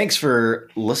 Thanks for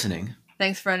listening.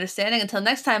 Thanks for understanding. Until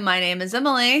next time, my name is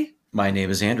Emily. My name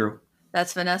is Andrew.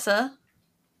 That's Vanessa.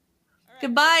 Right.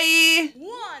 Goodbye.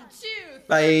 1, 2,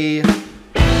 3. Bye.